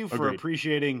 Thank you for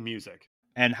appreciating music.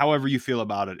 And however you feel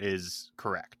about it is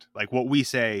correct. Like, what we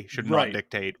say should not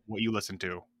dictate what you listen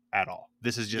to at all.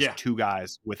 This is just two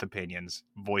guys with opinions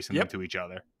voicing them to each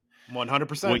other.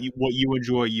 100%. What you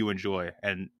enjoy,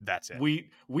 and that's it.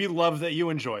 We love that you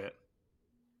enjoy it.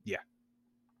 Yeah.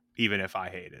 Even if I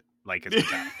hate it, like it's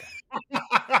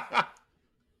Metallica.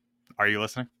 Are you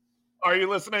listening? Are you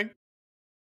listening?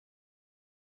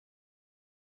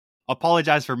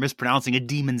 Apologize for mispronouncing a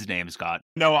demon's name, Scott.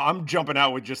 No, I'm jumping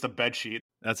out with just a bed sheet.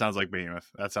 That sounds like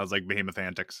Behemoth. That sounds like Behemoth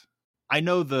antics. I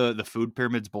know the food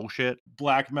pyramids bullshit.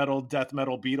 Black metal, death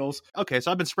metal, Beatles. Okay, so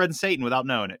I've been spreading Satan without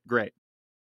knowing it. Great.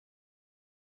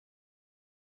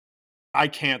 I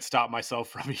can't stop myself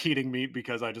from eating meat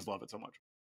because I just love it so much.